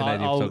 Yeah, Canadian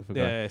photographer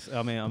guy. Yes,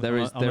 I mean, I'm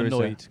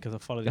annoyed because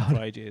I've followed him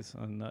for ages,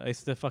 and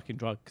it's the fucking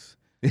drugs.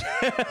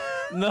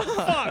 No,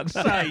 fuck's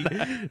sake.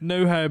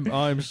 Nuham,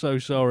 I'm so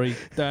sorry.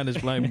 Dan is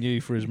blaming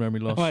you for his memory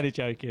loss. I'm only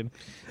joking.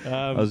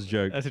 That was a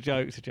joke. That's a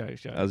joke. It's a joke.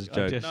 That was a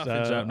joke.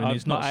 Nothing's happening.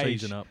 It's not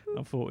season up.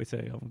 I'm 42.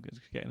 I'm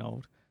just getting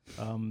old.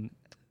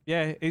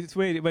 Yeah, it's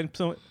weird when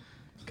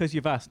because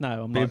you've asked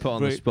now. I'm being put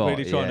on the spot.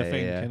 Really trying to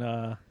think, and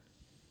I'm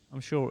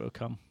sure it'll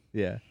come.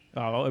 Yeah.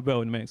 Oh, it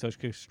will in a minute. So I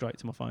just go straight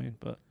to my phone.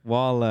 But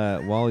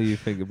while you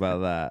think about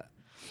that,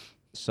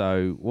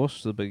 so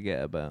what's the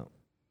baguette about?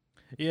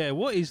 Yeah,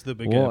 what is the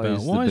baguette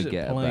about? Why is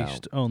it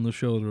placed on the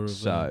shoulder of?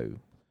 So,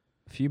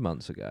 a few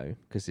months ago,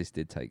 because this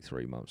did take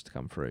 3 months to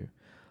come through,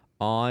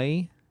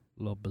 I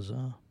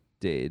bizarre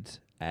did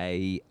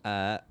a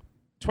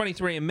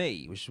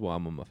 23andMe, which is why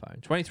I'm on my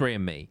phone.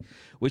 23andMe,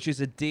 which is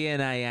a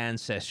DNA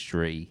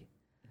ancestry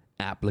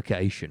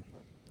application,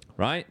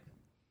 right?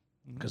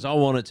 Because I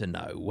wanted to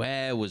know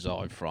where was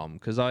I from.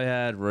 Because I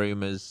heard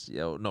rumours,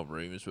 not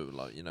rumours, but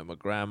like my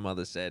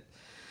grandmother said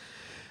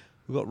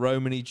we've got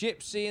Romany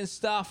Gypsy and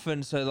stuff,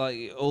 and so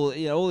like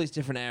all these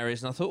different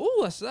areas. And I thought,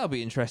 that'll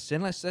be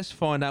interesting. Let's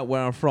find out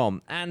where I'm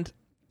from. And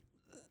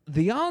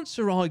the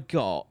answer I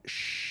got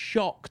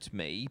shocked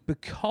me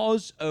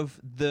because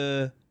of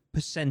the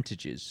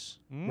percentages.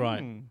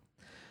 Right.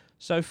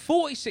 So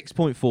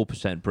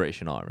 46.4%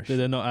 British and Irish. Did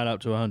they not add up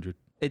to 100?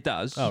 It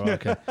does. Oh,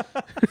 right, okay.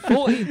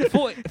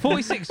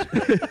 46.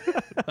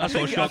 That's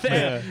what shocked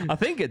me. I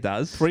think it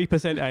does.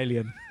 3%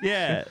 alien.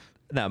 Yeah.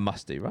 No, it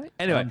must do, right?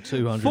 Anyway,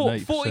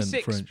 208%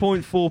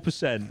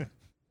 46.4%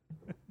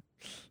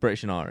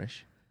 British and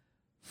Irish.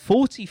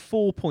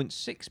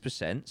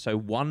 44.6%, so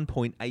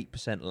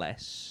 1.8%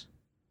 less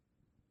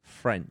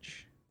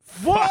French.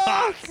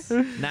 What?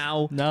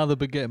 Now the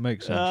baguette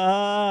makes sense.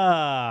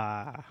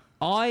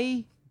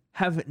 I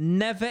have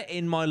never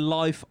in my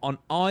life on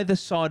either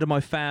side of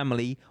my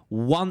family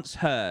once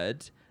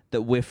heard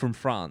that we're from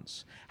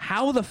France.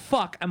 How the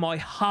fuck am I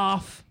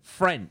half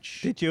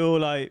French? Did you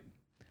like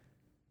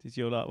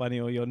one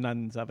of your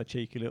nuns have a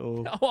cheeky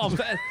little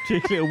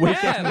cheeky little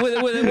weekend?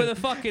 Yeah, with a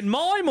fucking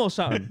mime or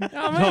something. You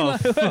know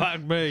what I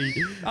mean? Fuck me.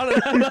 I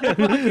don't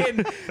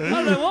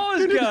know what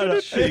was going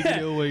on. Cheeky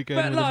little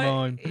weekend with a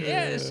mime.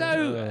 Yeah,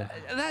 so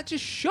that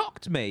just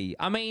shocked me.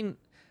 I mean,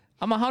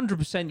 I'm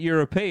 100%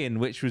 European,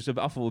 which was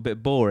I thought a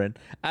bit boring.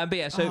 But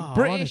yeah, so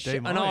British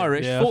and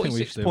Irish,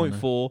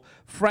 46.4,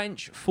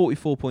 French,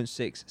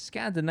 44.6,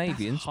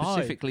 Scandinavian,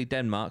 specifically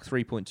Denmark,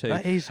 3.2.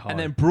 That is high. And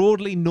then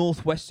broadly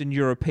Northwestern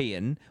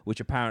European, which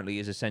apparently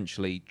is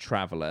essentially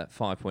traveller,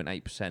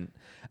 5.8%.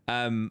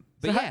 I'm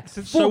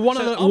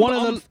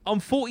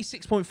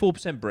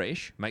 46.4%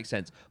 British, makes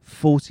sense.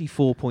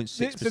 44.6%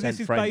 So this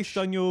is French. based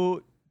on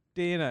your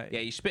DNA. Yeah,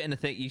 you spit in a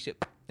thing,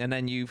 and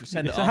then you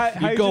send it So off.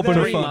 how you gob in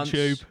a 3 fuck months.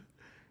 tube.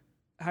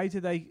 How do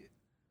they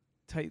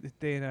take the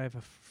DNA of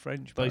a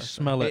French They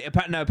person? smell it.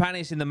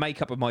 Apparently it's in the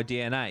makeup of my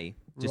DNA.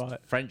 Just Right.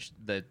 French,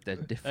 they're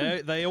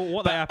different.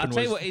 What happened I'll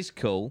tell you was what is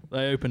cool.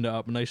 they opened it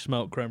up and they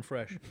smelt creme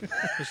fraiche.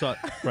 It's like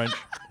French.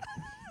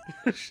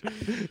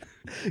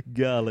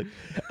 Garlic.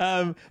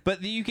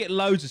 But you get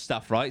loads of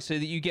stuff, right? So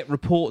that you get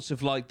reports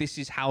of like, this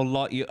is how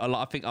light you.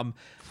 I think I'm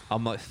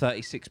like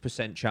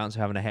 36% chance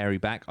of having a hairy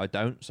back. I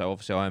don't. So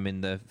obviously I'm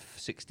in the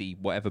 60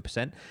 whatever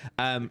percent.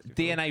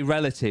 DNA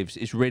relatives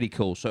is really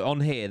cool. So on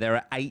here, there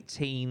are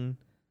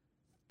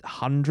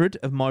 1,800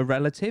 of my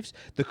relatives.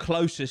 The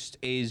closest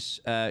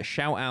is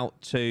shout out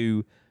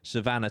to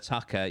Savannah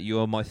Tucker.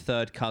 You are my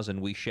third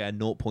cousin. We share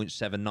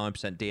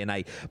 0.79%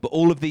 DNA. But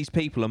all of these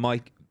people are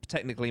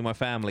technically my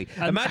family.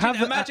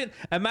 Imagine.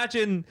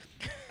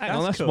 Hang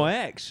on, that's cool. My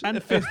ex. And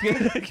I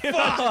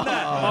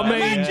mean,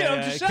 imagine,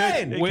 I'm just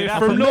saying. We're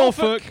from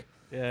Norfolk.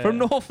 Yeah. From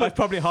Norfolk. That's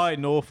probably high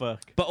in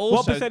Norfolk. But also,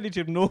 what percentage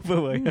of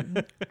Norfolk were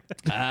you?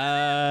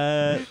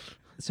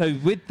 So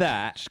with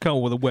that, Just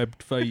come with a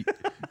webbed feet.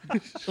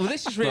 well,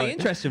 this is really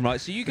interesting,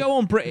 right? So you go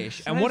on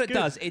British, and what it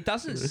does, it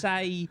doesn't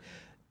say.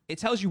 It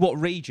tells you what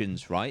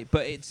regions, right?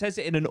 But it says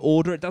it in an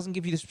order. It doesn't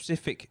give you the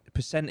specific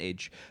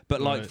percentage.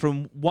 But like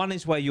from 1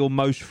 is where you're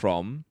most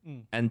from,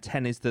 and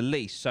 10 is the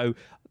least. So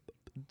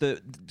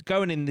the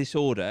going in this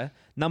order,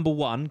 number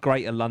 1,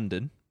 Greater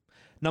London.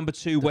 Number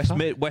 2,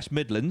 West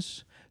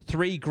Midlands.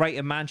 3,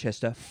 Greater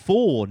Manchester.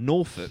 4,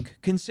 Norfolk.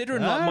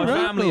 Considering like my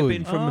family have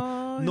been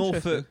from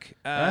Norfolk.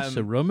 That's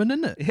a Roman,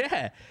 isn't it?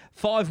 Yeah.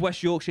 5,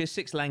 West Yorkshire.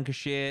 6,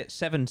 Lancashire.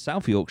 7,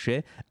 South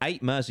Yorkshire.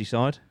 8,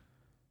 Merseyside.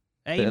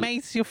 Hey,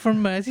 mates, you're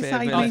from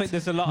Merseyside. I think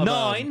there's a lot of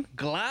 9,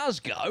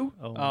 Glasgow.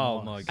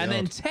 Oh my God. And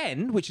then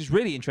 10, which is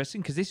really interesting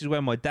because this is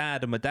where my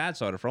dad and my dad's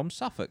side are from,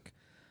 Suffolk.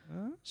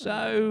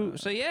 So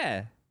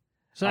yeah.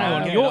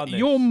 So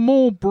you're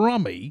more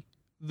Brummy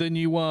than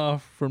you are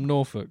from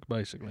Norfolk,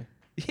 basically.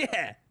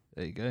 Yeah.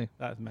 There you go.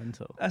 That's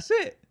mental. That's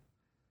it.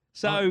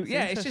 So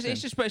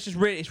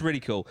it's really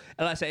cool.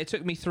 And like I say, it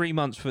took me 3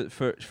 months for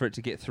it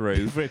to get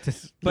through. For it to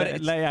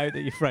lay out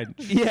that you're French.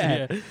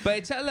 Yeah. But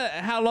it's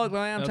how likely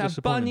I am to have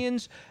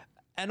bunions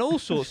and all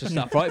sorts of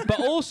stuff, right? But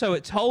also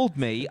it told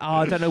me,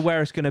 I don't know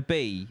where it's going to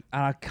be.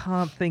 And I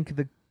can't think of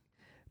the...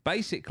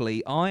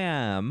 Basically, I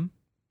am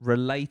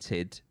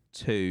related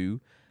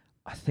to,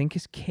 I think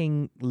it's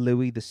King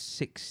Louis the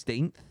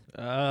 16th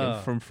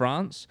from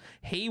France.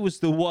 He was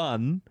the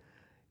one...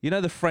 You know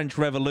the French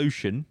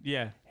Revolution?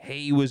 Yeah.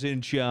 He was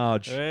in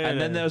charge. Really? And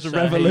then there was a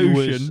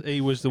revolution.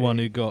 He was the one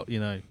who got,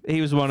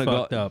 He was the one who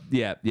got up.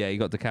 Yeah, he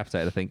got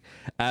decapitated, I think.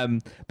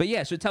 But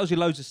yeah, so it tells you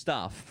loads of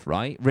stuff,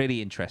 right? Really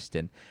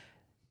interesting.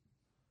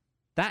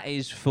 That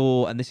is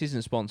for, and this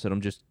isn't sponsored,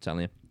 I'm just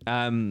telling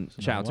you.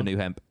 Shout out to New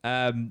Hemp.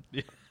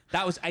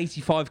 That was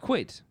 85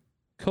 quid.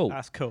 Cool.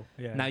 That's cool.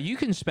 Yeah. Now you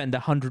can spend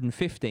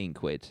 115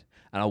 quid.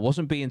 And I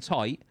wasn't being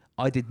tight.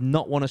 I did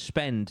not want to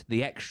spend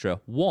the extra.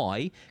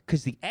 Why?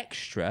 Because the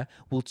extra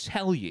will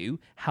tell you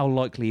how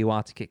likely you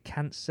are to get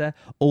cancer,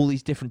 all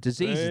these different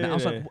diseases. Really? And I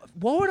was like,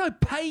 why would I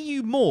pay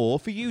you more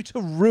for you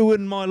to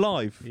ruin my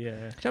life? Yeah. Do you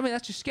know what I mean?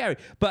 That's just scary.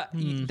 But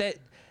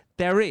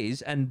there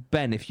is, and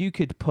Ben, if you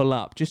could pull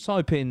up, just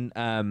type in,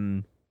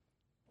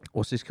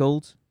 what's this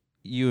called?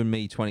 You and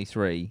Me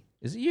 23.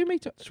 Is it You and Me?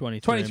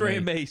 23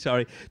 and Me,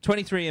 sorry.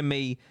 23 and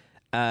Me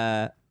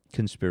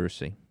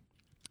conspiracy.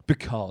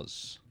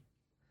 Because...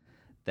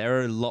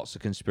 there are lots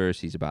of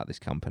conspiracies about this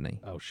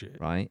company. Oh, shit.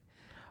 Right?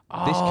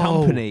 This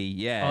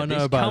company, I know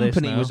this about this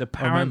company now. was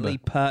apparently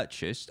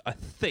purchased, I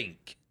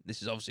think,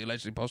 this is obviously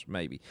allegedly possible,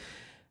 maybe,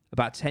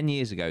 about 10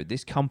 years ago,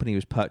 this company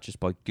was purchased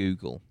by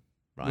Google.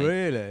 Right?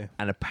 Really?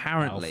 And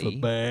apparently,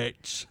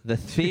 Alphabet. the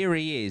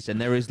theory is, and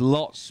there is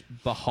lots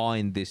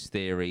behind this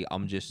theory,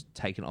 I'm just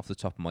taking it off the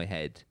top of my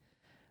head,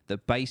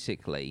 that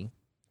basically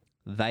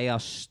they are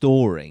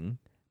storing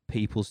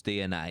people's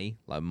DNA,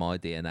 like my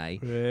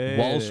DNA,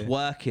 whilst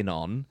working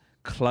on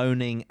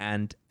cloning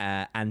and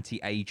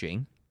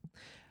anti-aging.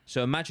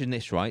 So imagine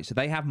this, right? So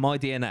they have my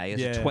DNA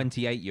as a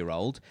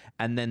 28-year-old,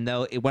 and then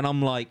when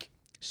I'm like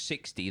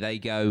 60, they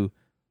go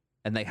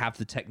and they have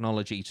the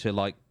technology to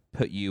like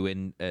put you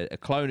in a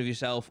clone of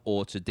yourself,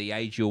 or to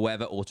de-age you or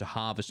whatever, or to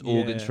harvest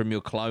organs from your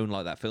clone,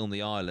 like that film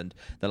The Island.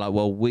 They're like,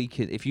 well, we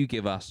can, if you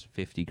give us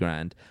 50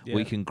 grand,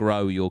 we can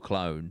grow your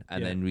clone,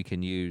 and then we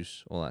can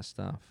use all that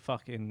stuff.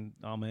 Fucking,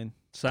 I'm in.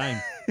 Same.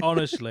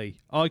 Honestly,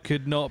 I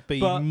could not be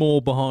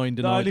more behind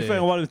an idea. The only thing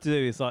I want them to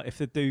do is, like, if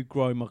they do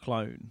grow my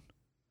clone,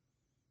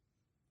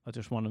 I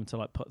just want them to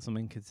like put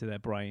something into their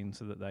brain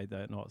so that they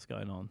don't know what's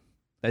going on.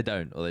 They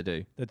don't, or they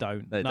do? They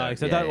don't. They no, don't.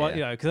 because I don't want,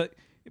 you know,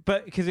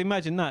 because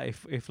imagine that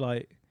if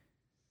like,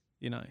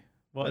 you know,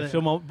 if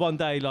someone one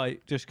day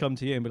like just come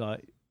to you and be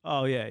like,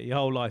 oh yeah, your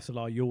whole life's a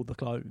lie, you're the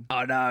clone.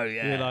 Oh no,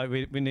 yeah. You're like,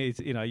 we need,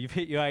 you know, you've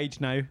hit your age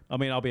now. I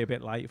mean, I'll be a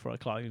bit late for a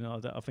clone.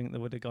 I think they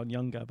would have gone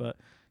younger, but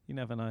you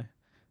never know.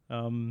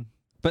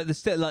 But there's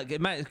still like,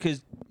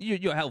 because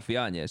you're healthy,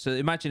 aren't you? So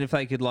imagine if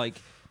they could like,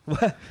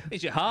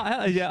 is your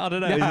heart? Yeah, I don't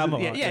know.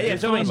 Yeah.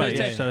 So if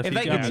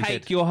they could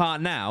take your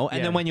heart now,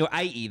 and then when you're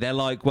 80, they're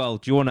like, well,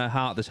 do you want a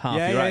heart that's half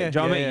your age?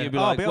 Do you know what I mean? You'd be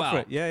like, well,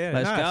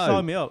 let's go.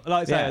 Sign me up.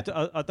 Like I say,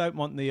 I don't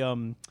want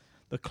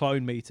the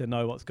clone me to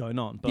know what's going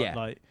on, but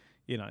like,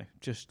 you know,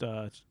 just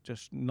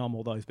numb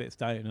all those bits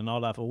down, and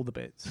I'll have all the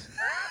bits.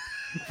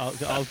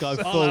 I'll go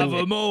full. I'll have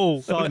them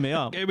all. Sign me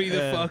up. Give me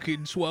the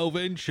fucking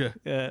 12-incher.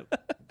 Yeah.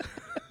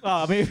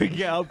 I mean, if we can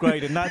get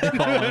upgraded in that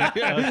department,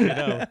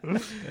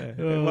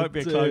 it won't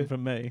be a clone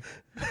from me.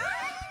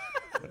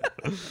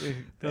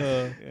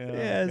 Are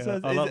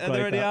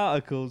there any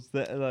articles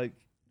that like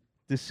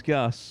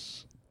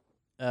discuss?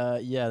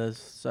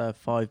 There's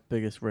 5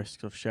 biggest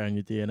risks of sharing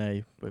your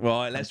DNA.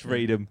 Right, let's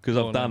read them because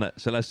I've done it.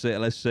 So let's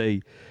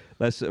see.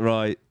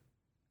 Right,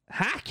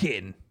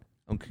 hacking.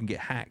 I can get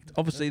hacked.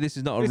 Obviously, this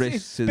is not a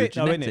risk to the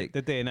genetic.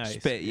 The DNA.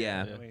 Spit,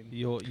 yeah. I mean,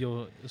 your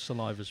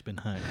saliva's been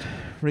hacked.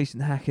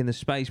 Recent hack in the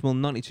space. More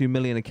than 92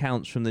 million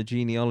accounts from the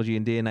genealogy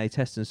and DNA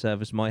testing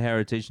service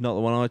MyHeritage, not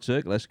the one I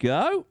took. Let's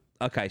go.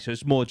 Okay, so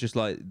it's more just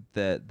like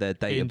the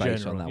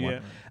database on that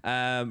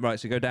one. Right,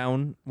 so go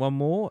down one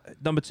more.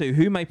 Number 2,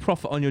 who may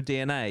profit on your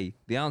DNA?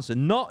 The answer,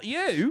 not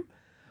you.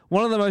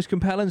 One of the most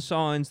compelling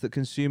signs that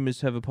consumers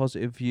have a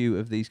positive view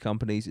of these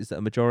companies is that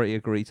a majority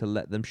agree to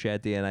let them share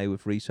DNA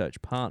with research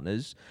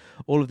partners.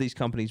 All of these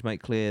companies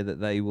make clear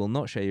that they will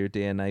not share your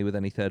DNA with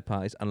any third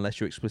parties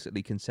unless you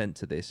explicitly consent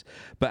to this.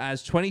 But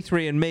as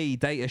 23andMe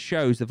data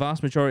shows, the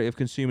vast majority of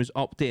consumers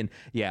opt in.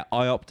 Yeah,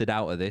 I opted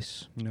out of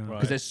this.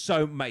 Because there's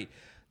so... Mate,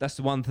 that's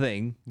the one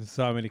thing. There's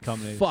so many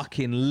companies.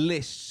 Fucking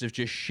lists of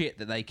just shit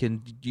that they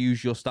can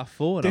use your stuff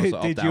for. And I was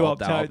like, did you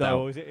opt out,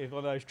 though? Or was it one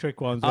of those trick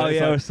ones? Oh,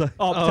 yeah. It's like,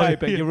 opt out,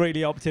 but you're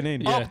really opting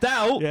in. Opt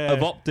out of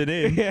opting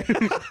in? Yeah.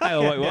 Hey,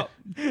 wait, what?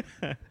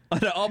 I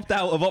don't opt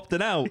out of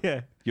opting out. Yeah.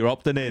 You're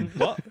opting in.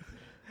 What?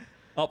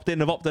 Opt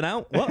in of opting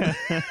out? What?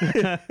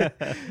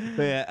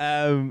 But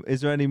yeah, is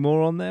there any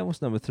more on there?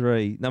 What's number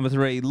 3? Number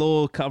 3,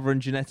 law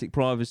covering genetic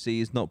privacy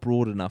is not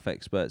broad enough,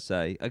 experts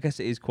say. I guess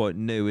it is quite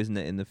new, isn't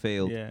it, in the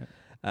field? Yeah.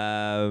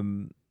 Law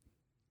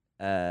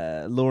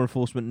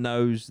enforcement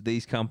knows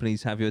these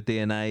companies have your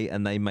DNA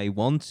and they may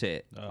want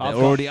it. They're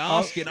already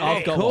asking.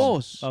 Of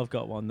course. I've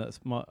got one that's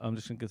I'm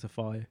just going to get a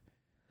fire.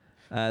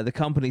 The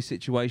company's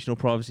situational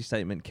privacy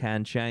statement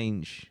can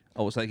change.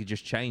 Oh, so they could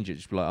just change it.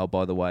 Just be like, oh,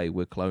 by the way,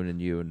 we're cloning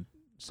you and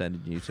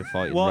sending you to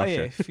fight in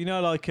Russia. If,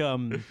 like,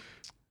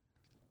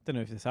 don't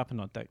know if this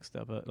happened on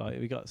Dexter, but like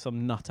we got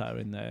some nutter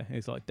in there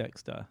who's like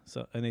Dexter,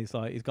 and he's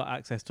got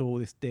access to all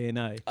this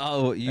DNA.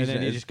 Oh, and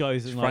then he just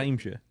goes and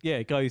frames you.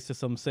 Yeah, goes to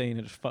some scene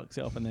and just fucks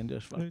it up, and then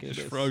just fucking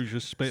throws your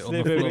spit on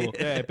the floor.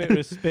 Yeah, a bit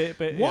of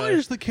spit. Why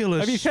is the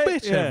killer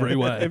spit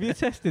everywhere? Have you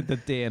tested the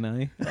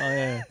DNA? Oh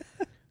yeah.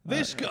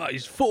 This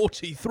guy's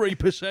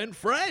 43%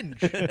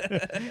 French.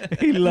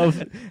 He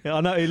loves.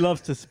 I know he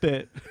loves to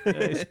spit.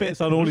 He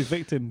spits on all his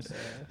victims.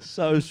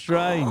 So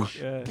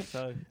strange. Yeah.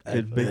 So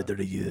I'd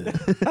murder you.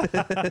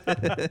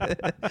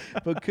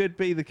 But could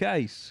be the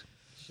case.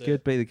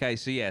 Could be the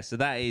case. So yeah. So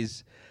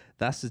that's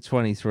the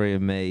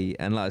 23andMe,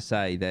 and like I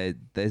say,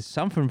 there's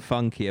something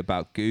funky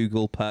about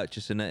Google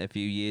purchasing it a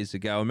few years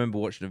ago. I remember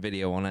watching a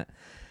video on it.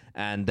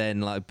 And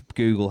then, like,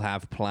 Google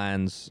have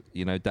plans,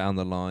 down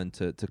the line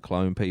to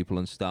clone people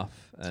and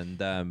stuff.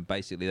 And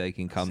basically they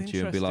can come to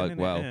you and be like,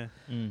 well,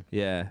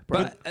 yeah.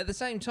 But at the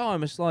same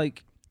time, it's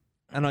like,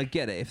 and I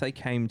get it, if they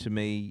came to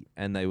me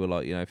and they were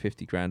like,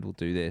 50 grand will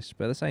do this.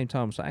 But at the same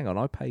time, it's like, hang on,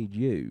 I paid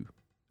you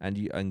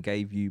and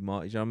gave you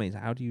my, you know what I mean? So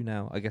how do you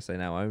now, I guess they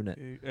now own it.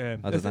 I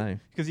don't know.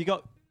 Because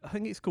I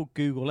think it's called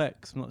Google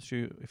X. I'm not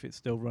sure if it's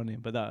still running,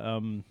 but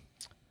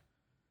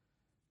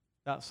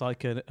that's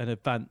like an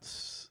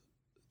advanced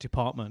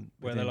department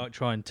where they're like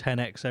trying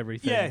 10x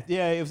everything.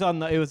 Yeah. It was on.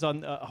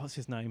 What's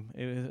his name?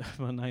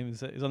 My name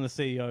is. It was on the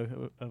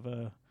CEO of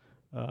a.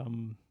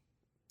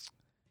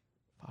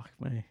 Fuck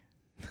me.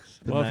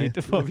 What have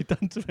you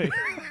done to me?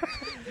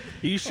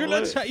 You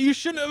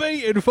shouldn't have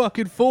eaten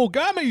fucking 4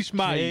 gummies,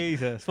 mate.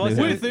 Jesus.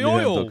 With the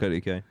oil.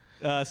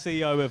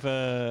 CEO of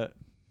a.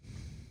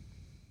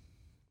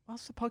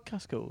 What's the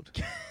podcast called?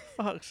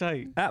 Fuck's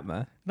sake.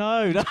 APMA?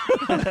 No, not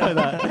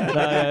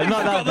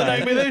the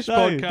name of this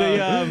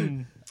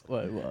podcast.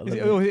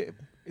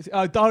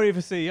 Diary of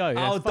a CEO.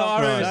 Oh,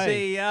 Diary of a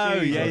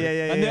CEO.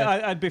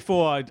 Yeah. And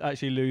before I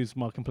actually lose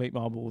my complete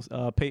marbles,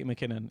 Peter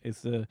McKinnon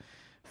is the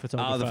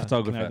photographer. Oh, the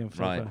photographer. Canadian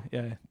photographer. Right.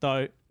 Yeah.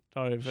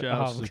 Diary of a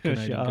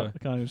CEO. I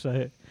can't even say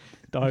it.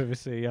 Diary of a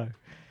CEO.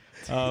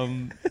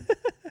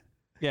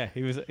 Yeah,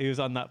 he was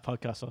on that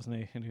podcast, wasn't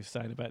he? And he was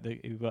saying about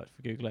he worked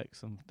for Google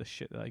X and the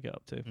shit that they get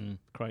up to.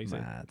 Crazy.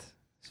 Mad.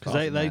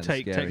 Because they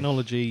take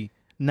technology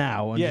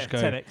now and just go,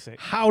 10x it.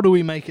 How do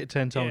we make it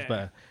 10 times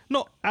better?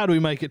 Not how do we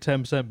make it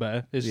 10%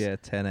 better. It's,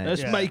 10x.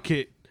 Let's make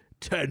it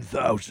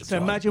 10,000. So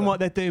imagine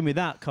what they're doing with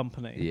that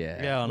company.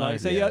 Yeah, I know.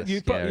 So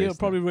you're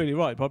probably really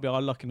right. Probably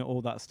are looking at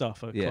all that stuff,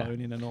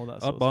 cloning and all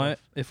that. I'd buy it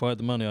if I had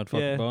the money. I'd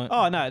fucking buy it.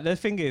 Oh no, the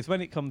thing is, when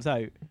it comes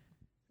out,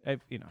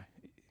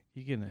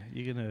 you're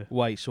gonna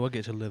wait. So I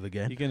get to live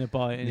again. You're gonna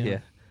buy it. Yeah.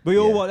 We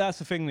all want. That's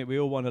the thing that we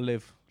all want to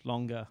live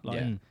longer.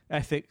 Like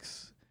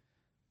ethics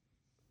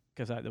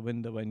goes out the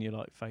window when you're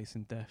like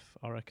facing death,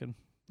 I reckon.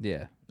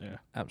 Yeah,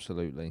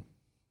 absolutely.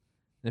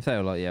 And if they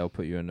were like, I'll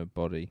put you in a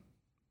body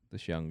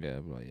that's younger,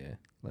 I'd be like,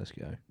 let's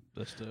go.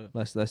 Let's do it.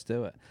 Let's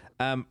do it.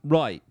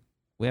 Right,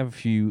 we have a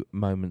few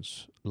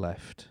moments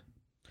left.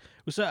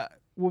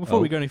 Before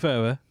we go any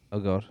further, oh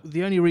god,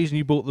 the only reason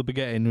you bought the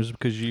baguette in was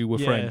because you were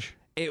French.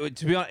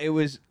 To be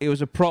honest, it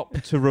was a prop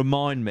to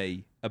remind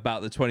me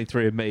about the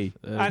 23andMe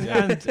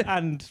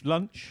and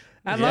lunch.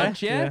 And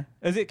lunch, yeah.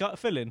 Has it got a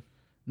filling?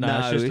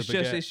 No, it's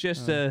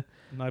just a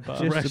no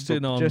butter.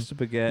 Resting on just a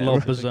baguette.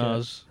 Lob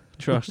Bazaar's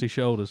trusty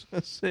shoulders.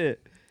 That's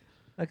it.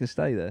 I can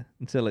stay there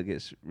until it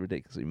gets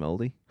ridiculously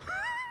mouldy.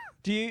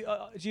 Do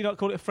you not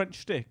call it a French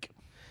stick?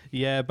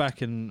 Yeah,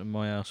 back in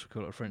my house we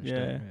call it a French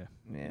stick.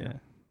 Yeah.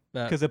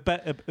 Because a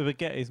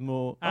baguette is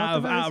more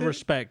out of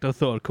respect. I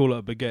thought I'd call it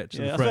a baguette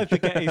to the French. I suppose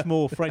baguette is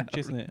more French,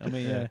 isn't it? I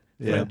mean,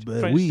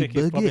 French stick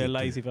is probably a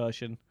lazy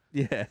version.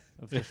 Yeah,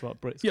 of just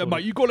what Brits. Yeah,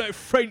 mate, you got that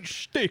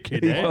French stick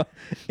in there.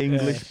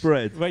 English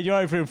bread. When you're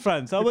over in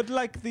France, I would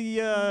like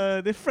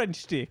the French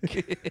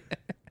stick.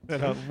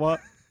 What?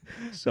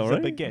 Sorry,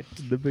 the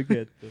baguette. The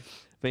baguette.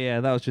 But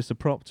yeah, that was just a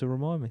prop to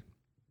remind me.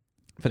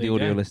 For the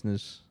audio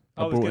listeners,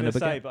 I was brought going in a to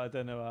say, baguette. but I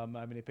don't know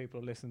how many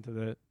people listen to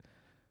the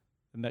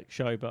next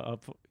show. But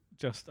I've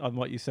just on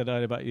what you said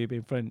earlier about you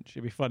being French.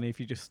 It'd be funny if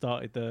you just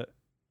started the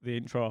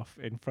intro off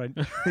in French.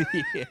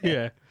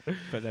 Yeah.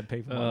 But then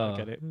people might not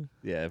get it.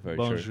 Yeah, very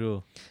true.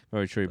 Bonjour.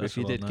 Very true. But That's if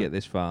you what I did know. get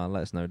this far,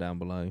 let us know down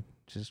below.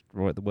 Just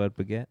write the word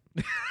baguette.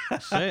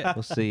 That's it.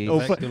 We'll see.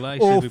 Or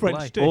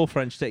French stick. Or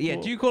French stick. Yeah,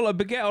 Or- do you call it a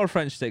baguette or a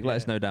French stick? Let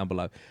us Yeah. know down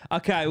below.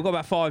 Okay, we've got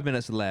about 5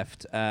 minutes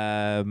left.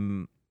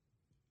 Queen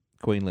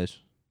Liz,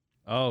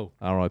 Oh,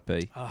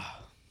 R.I.P.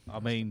 I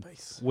mean,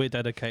 we're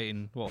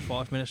dedicating,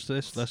 5 minutes to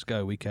this? Let's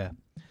go. We care.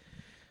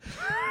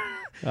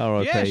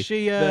 R.I.P. Yeah,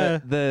 she...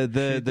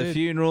 the did.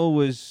 funeral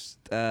was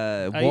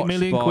watched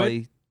million by...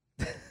 quid?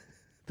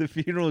 The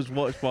funeral was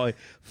watched by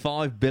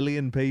 5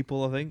 billion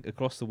people, I think,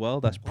 across the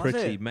world. That's Was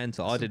pretty it?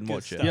 mental. I didn't good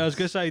watch it. stuff. Yeah, I was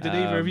going to say, did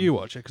either of you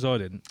watch it? Because I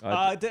didn't.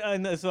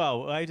 And as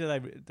well, how do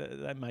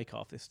they make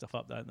half this stuff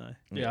up, don't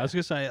they? Yeah, I was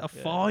going to say,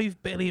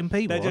 5 billion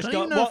people. They just I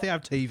don't even got know what- if they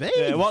have TV.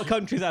 Yeah, what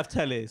countries have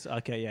tellies?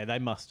 Okay, yeah, they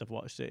must have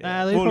watched it.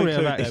 Yeah. They We'll probably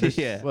have include them.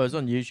 actually. Yeah. Well, it's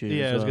on YouTube.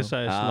 Yeah, I as was well. going to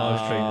say, it's Ah. live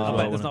stream as I well. bet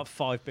there's wasn't not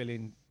 5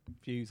 billion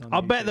views on I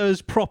YouTube. bet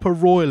there's proper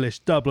royalists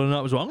doubling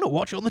up as well. I'm not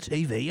watching it on the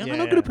TV. I'm Yeah,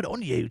 not yeah. going to put it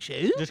on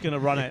YouTube. Just going to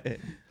run it.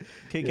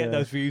 Keep getting Yeah.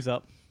 those views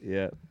up.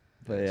 Yeah.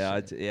 But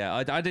I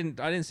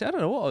didn't see. I don't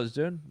know what I was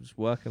doing. Just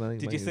working. I think.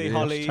 Did you making see videos.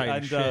 Holly taking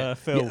and shit.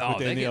 Phil Yeah, were they're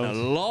doing the getting a old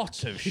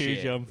lot of queue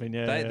shit. jumping?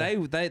 Yeah,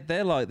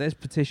 They're like, there's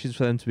petitions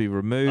for them to be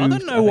removed. I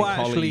don't know think what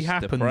actually Holly's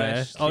happened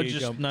depressed. there. I Queue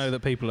just jumped. know that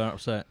people are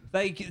upset.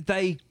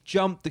 They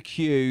jumped the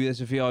queue.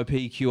 There's a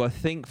VIP queue, I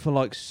think, for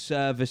like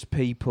service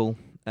people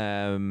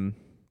and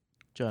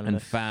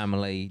Journalists.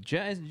 family.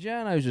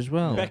 Journos as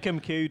well.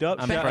 Beckham queued up.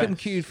 And Shout Beckham out-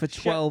 queued for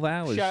 12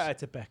 hours. Shout out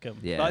to Beckham.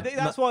 Yeah. Like, I think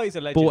that's why he's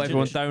a legend. Bought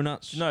everyone isn't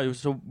donuts. No,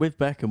 so with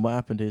Beckham, what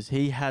happened is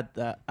he had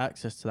that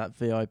access to that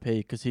VIP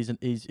because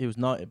he was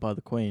knighted by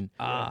the Queen.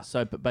 Ah.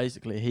 So, but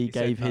basically, he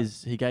said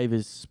gave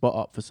his spot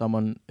up for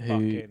someone who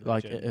Fucking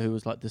like legend. who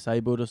was like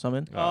disabled or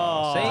something.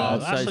 Oh, see,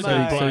 that's so- a so-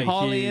 good so break.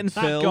 Holly and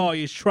That Phil. guy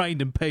is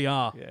trained in PR.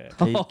 Yeah.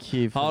 He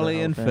queued for the Holly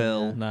whole and thing,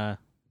 Phil. yeah. Nah.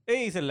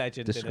 He's a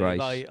legend. Isn't he? Disgrace.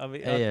 Like, I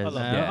mean, He I is. love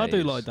Yeah, him. I do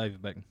he like is.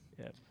 David Beckham.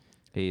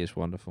 He is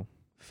wonderful.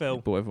 Phil.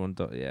 Bought everyone.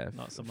 Yeah.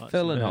 Not so much.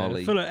 Phil and Yeah.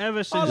 Holly. Phil, ever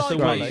I since like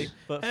the Holly, Wii,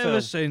 but ever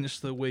Phil. since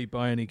the We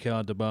Buy Any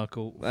Car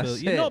debacle, That's Phil,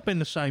 you've it. not been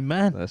the same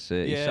man. That's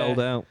it. He Yeah. sold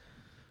out.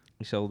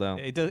 He sold out.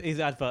 His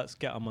adverts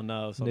get on my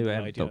nerves on New the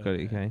ad. radio.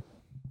 .co.uk.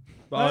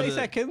 30 the,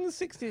 seconds,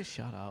 60.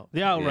 Shut up.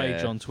 the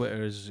outrage Yeah. on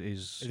Twitter is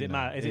it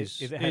mad?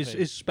 Is it heavy?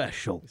 is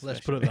special. It's Let's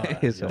special. put it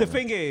that It is way. The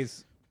thing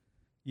is,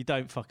 you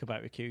don't fuck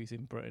about with queues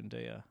in Britain, do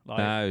you? Like,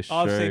 No, it's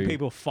I've seen true.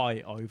 people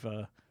fight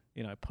over,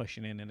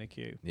 pushing in a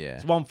queue. Yeah.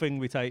 It's one thing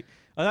we take.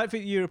 I don't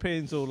think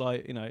Europeans or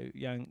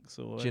Yanks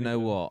or. Do you know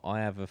anything. what? I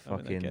have a I mean,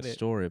 they fucking get it.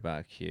 story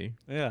about Q.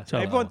 Yeah, Tell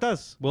everyone us.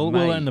 does. We'll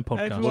Mate, end the podcast.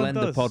 everyone We'll end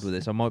the does. pod with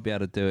this. I might be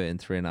able to do it in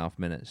 3.5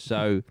 minutes.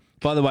 So,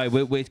 by the way,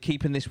 we're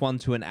keeping this one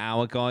to an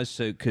hour, guys.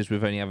 So, because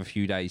we've only have a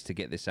few days to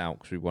get this out,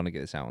 because we want to get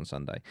this out on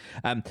Sunday.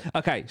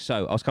 Okay,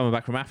 so I was coming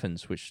back from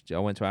Athens, which I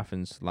went to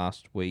Athens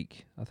last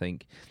week, I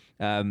think,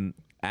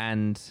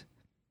 and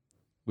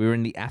we were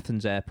in the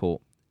Athens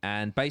airport,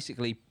 and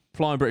basically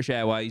flying British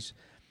Airways.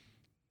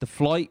 The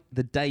flight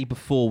the day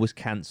before was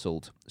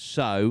cancelled,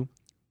 so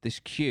this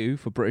queue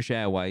for British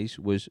Airways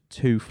was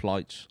 2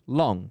 flights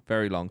long,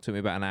 very long. Took me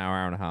about an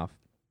hour and a half.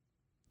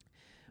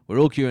 We're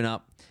all queuing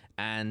up,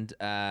 and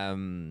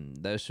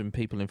there's some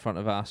people in front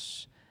of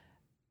us,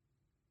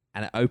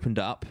 and it opened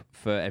up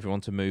for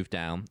everyone to move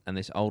down, and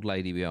this old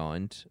lady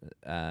behind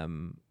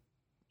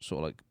sort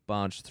of like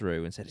barged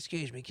through and said,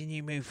 "Excuse me, can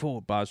you move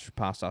forward?" Barged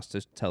past us to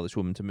tell this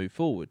woman to move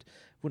forward.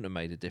 Wouldn't have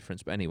made a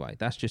difference, but anyway,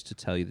 that's just to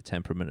tell you the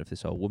temperament of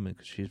this old woman,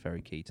 because she's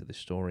very key to this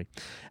story.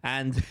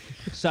 And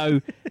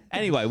so,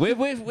 anyway, we're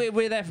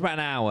there for about an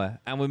hour,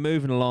 and we're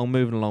moving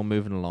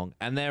along,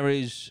 and there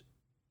is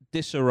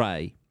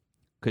disarray,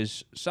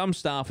 because some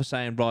staff are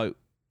saying, right,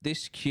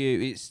 this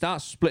queue, it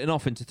starts splitting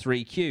off into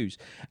 3 queues,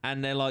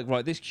 and they're like,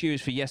 right, this queue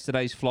is for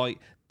yesterday's flight,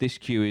 this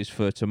queue is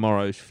for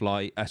today's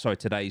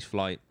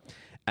flight,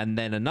 and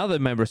then another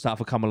member of staff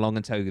will come along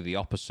and tell you the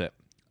opposite.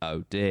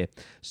 Oh dear.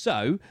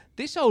 So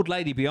this old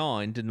lady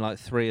behind and like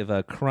 3 of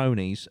her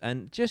cronies,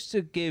 and just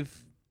to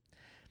give,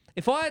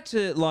 if I had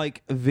to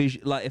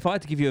if I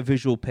had to give you a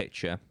visual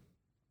picture,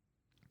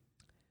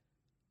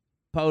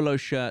 polo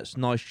shirts,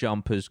 nice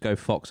jumpers, go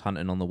fox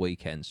hunting on the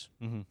weekends.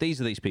 Mm-hmm. These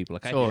are these people,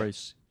 okay?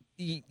 Tories.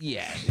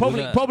 Yeah,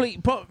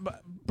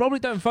 probably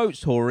don't vote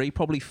Tory.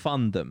 Probably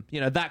fund them.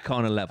 That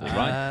kind of level,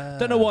 right?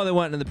 Don't know why they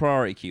weren't in the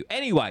priority queue.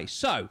 Anyway,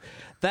 so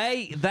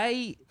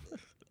they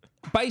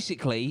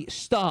basically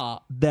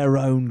start their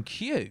own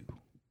queue,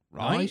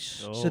 right?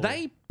 Nice. Oh. So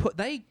they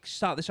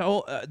start this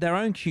their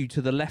own queue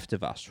to the left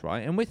of us,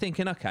 right? And we're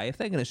thinking, okay, if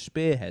they're going to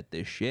spearhead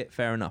this shit,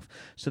 fair enough.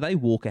 So they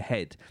walk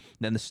ahead.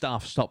 Then the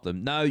staff stop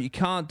them. No, you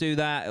can't do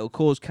that. It'll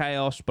cause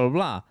chaos. Blah blah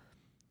blah.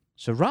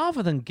 So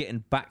rather than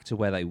getting back to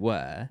where they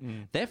were,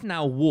 they've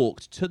now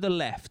walked to the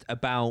left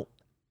about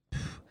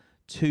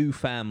 2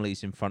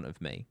 families in front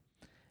of me,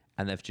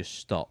 and they've just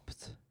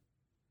stopped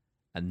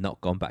and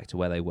not gone back to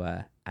where they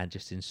were and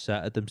just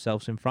inserted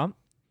themselves in front.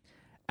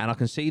 and I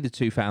can see the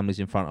two families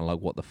in front. I'm like,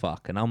 what the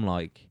fuck? And I'm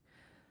like,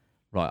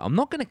 right, I'm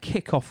not going to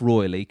kick off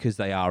royally because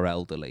they are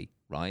elderly,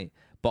 right?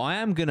 But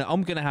I'm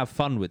gonna have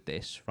fun with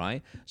this,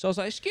 right? So I was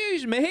like,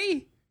 excuse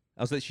me.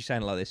 I was literally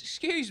saying it like this.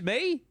 Excuse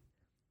me.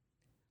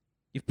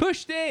 You've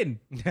pushed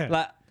in.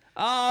 Like,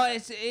 oh,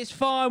 it's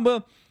fine.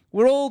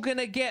 We're all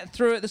gonna get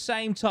through at the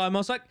same time. I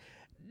was like,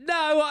 no,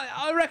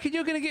 I reckon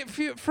you're gonna get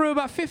through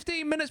about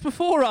 15 minutes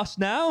before us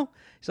now.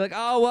 He's like,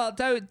 oh well,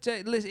 don't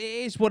listen, it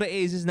is what it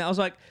is, isn't it? I was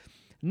like,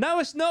 no,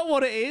 it's not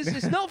what it is.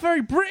 It's not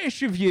very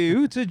British of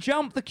you to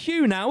jump the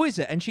queue now, is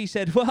it? And she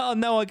said, well,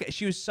 no, I get.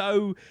 She was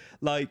so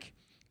like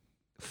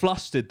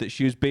flustered that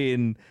she was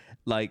being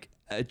like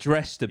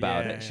addressed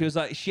about it. She was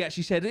like, she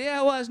actually said,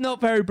 yeah, well, it's not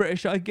very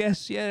British, I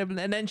guess. Yeah,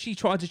 and then she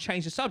tried to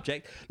change the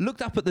subject,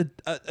 looked up at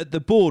the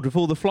board with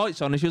all the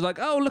flights on, and she was like,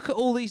 oh, look at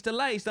all these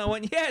delays. And I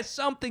went, yeah,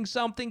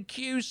 something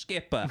queue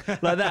skipper,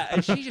 like that.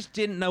 And she just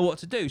didn't know what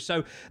to do.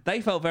 So they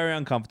felt very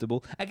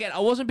uncomfortable. Again, I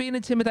wasn't being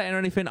intimidating or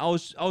anything. I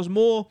was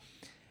more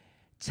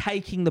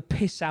taking the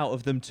piss out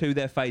of them to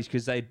their face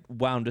because they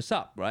wound us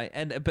up, right?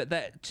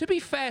 But to be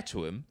fair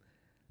to them,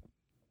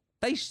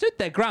 they stood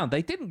their ground.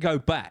 They didn't go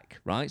back,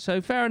 right?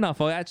 So fair enough.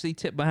 I actually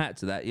tip my hat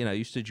to that. You know,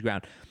 you stood your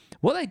ground.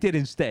 What they did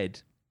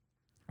instead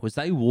was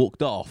they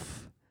walked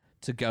off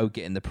to go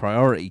get in the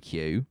priority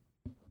queue,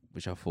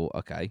 which I thought,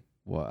 okay,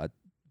 well,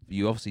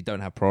 you obviously don't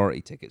have priority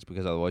tickets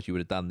because otherwise you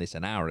would have done this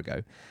an hour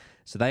ago.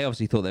 So they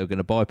obviously thought they were going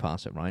to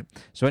bypass it, right?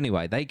 So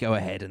anyway, they go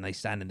ahead and they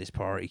stand in this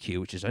priority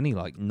queue, which is only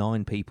like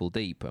 9 people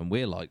deep, and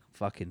we're like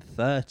fucking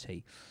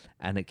 30.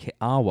 And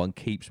our one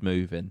keeps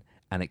moving.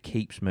 And it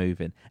keeps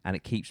moving, and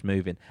it keeps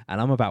moving.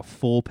 And I'm about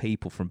 4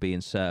 people from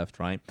being served,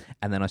 right?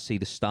 And then I see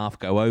the staff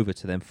go over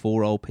to them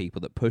 4 old people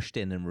that pushed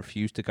in and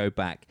refused to go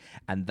back,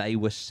 and they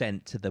were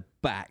sent to the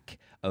back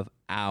of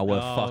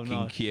our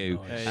fucking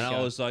queue. Nice. And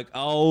I was like,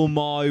 oh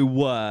my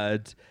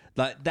word.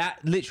 Like that,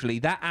 literally,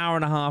 that hour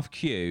and a half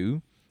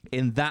queue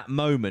in that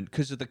moment,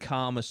 because of the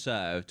karma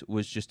served,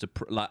 was just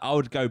like, I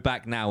would go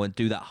back now and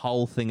do that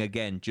whole thing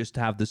again just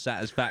to have the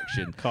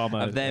satisfaction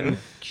of them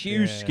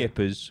queue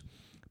skippers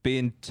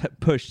being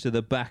pushed to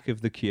the back of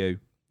the queue.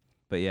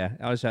 But yeah,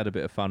 I just had a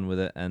bit of fun with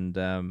it, and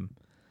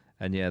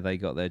yeah, they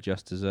got their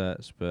just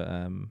desserts. But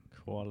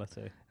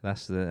quality.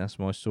 That's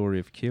my story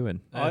of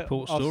queuing.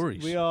 Airport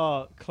stories. We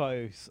are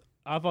close.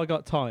 Have I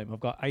got time? I've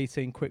got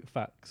 18 quick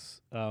facts.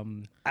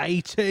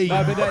 18.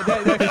 No, but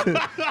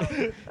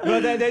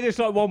they're just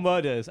like one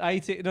worders.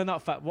 18. No,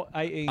 not fact. What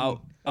 18?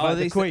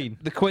 The Queen.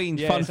 The Queen.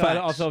 Yeah, fun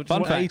facts. Fun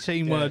facts.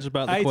 18 words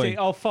about the Queen.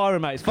 I'll fire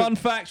them, mate. Fun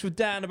facts with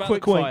Dan about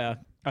quick the Queen. Fire.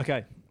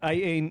 Okay.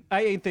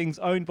 18 things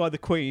owned by the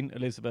Queen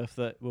Elizabeth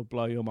that will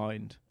blow your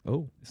mind.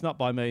 Oh. It's not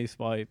by me, it's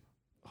by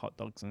Hot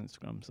Dogs on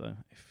Instagram, so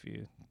if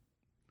you...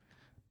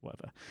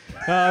 Whatever.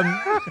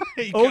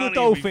 All the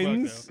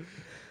dolphins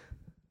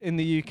in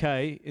the UK,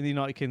 in the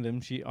United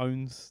Kingdom, she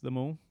owns them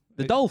all.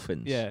 The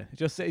dolphins? Yeah. It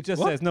just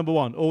says, number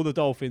 1, all the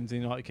dolphins in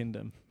the United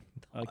Kingdom.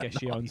 I guess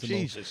she owns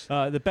them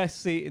all. The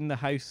best seat in the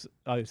house...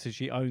 Oh, so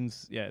she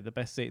owns, the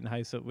best seat in the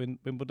house at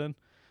Wimbledon.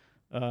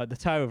 The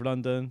Tower of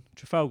London,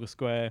 Trafalgar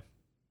Square,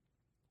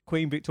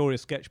 Queen Victoria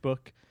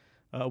sketchbook,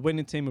 a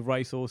winning team of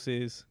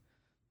racehorses,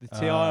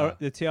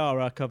 the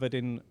tiara covered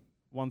in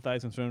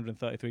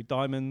 1,333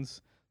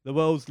 diamonds, the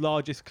world's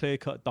largest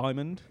clear-cut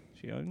diamond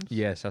she owns.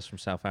 Yes, that's from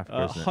South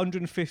Africa, isn't it?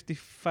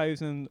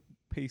 150,000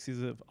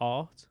 pieces of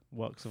art,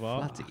 works of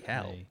art. Bloody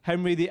hell.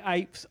 Henry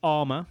VIII's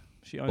armour,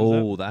 she owns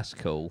Oh, that's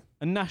cool.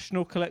 A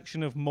national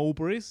collection of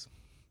mulberries.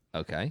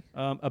 Okay.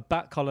 A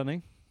bat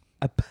colony.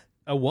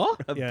 A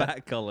what? A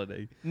bat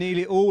colony.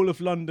 Nearly all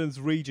of London's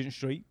Regent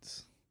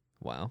Streets.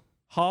 Wow.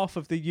 Half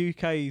of the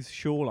UK's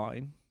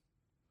shoreline.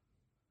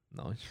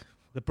 Nice.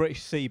 The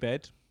British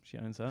seabed. She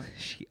owns that.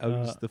 She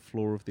owns the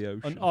floor of the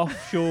ocean. An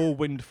offshore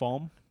wind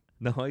farm.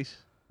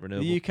 Nice.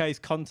 Renewable. The UK's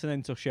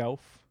continental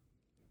shelf.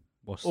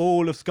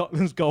 All of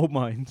Scotland's gold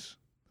mines.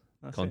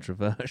 That's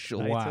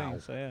controversial. 18, wow.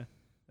 So yeah,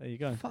 there you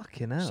go.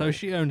 Fucking hell. So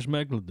she owns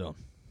Megalodon.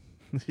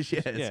 Yeah,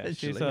 essentially.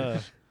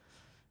 She's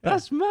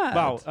That's mad.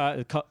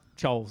 Well,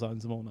 Charles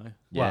owns them all now.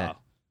 Yeah. Wow.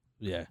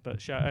 Yeah.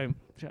 But shout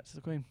to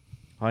the Queen.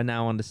 I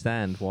now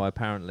understand why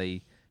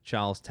apparently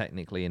Charles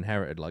technically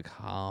inherited like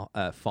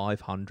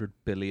 500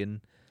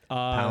 billion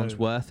pounds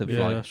worth of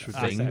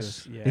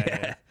things.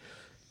 Yeah.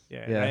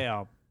 They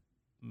are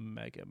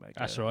mega.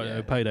 That's right.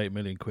 They paid £8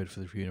 million for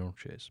the funeral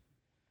chairs.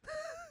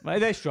 Mate,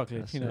 they're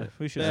struggling.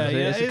 We should.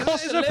 It's a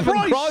cost of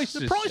living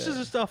crisis. The prices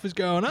of stuff is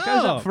going up. It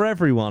goes up for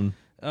everyone,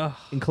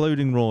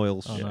 including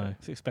royals. I know.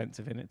 It's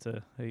expensive, isn't it,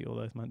 to heat all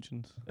those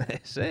mansions?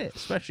 That's it,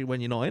 especially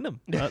when you're not in them.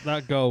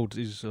 That gold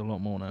is a lot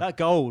more now. That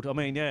gold, I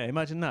mean, yeah,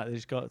 imagine that. They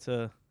just got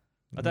to...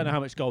 I don't know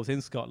how much gold's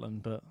in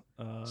Scotland, but...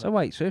 so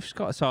wait, so if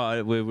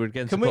Scotland... we're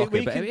against Scotland,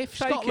 but if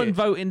Scotland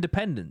vote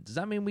independent, does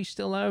that mean we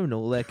still own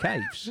all their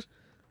caves?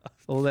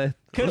 all their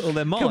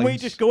mines? Can we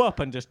just go up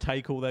and just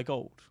take all their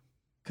gold?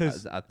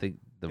 Because I think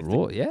the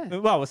royal, yeah.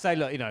 Well, we'll say,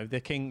 look, the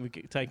king, we're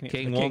taking it.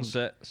 King wants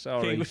it.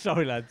 Sorry,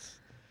 sorry, lads.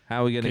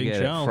 How are we going to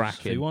get Charles, it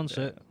cracking? He wants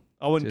it.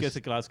 I wouldn't go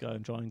to Glasgow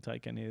and try and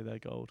take any of their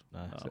gold.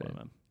 No,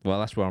 well,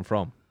 that's where I'm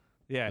from.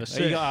 Yeah, That's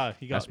you it. got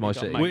That's my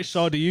city. Which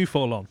side do you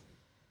fall on?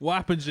 What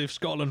happens if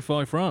Scotland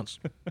fight France?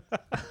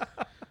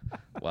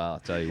 Well, I'll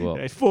tell you what.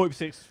 Yeah, it's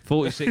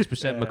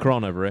 46%.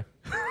 Macron over here.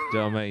 Do you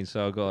know what I mean?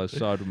 So I've got to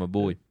side with my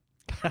boy.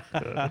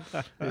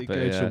 It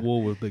goes to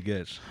war with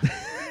baguettes.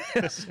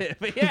 That's it.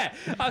 But yeah,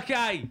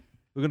 okay.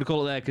 We're going to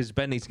call it there because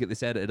Ben needs to get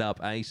this edited up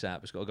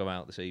ASAP. It's got to go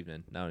out this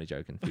evening. No, only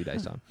joking. A few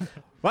days' time.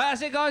 Right,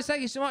 that's it, guys.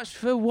 Thank you so much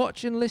for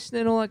watching,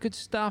 listening, all that good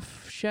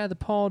stuff. Share the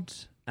pod.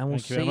 And we'll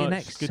see you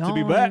next time. Good to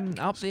be back.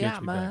 Up the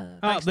APMA.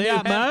 Up the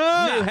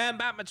APMA. New Ham,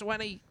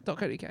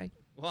 APMA20.co.uk.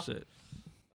 That's it.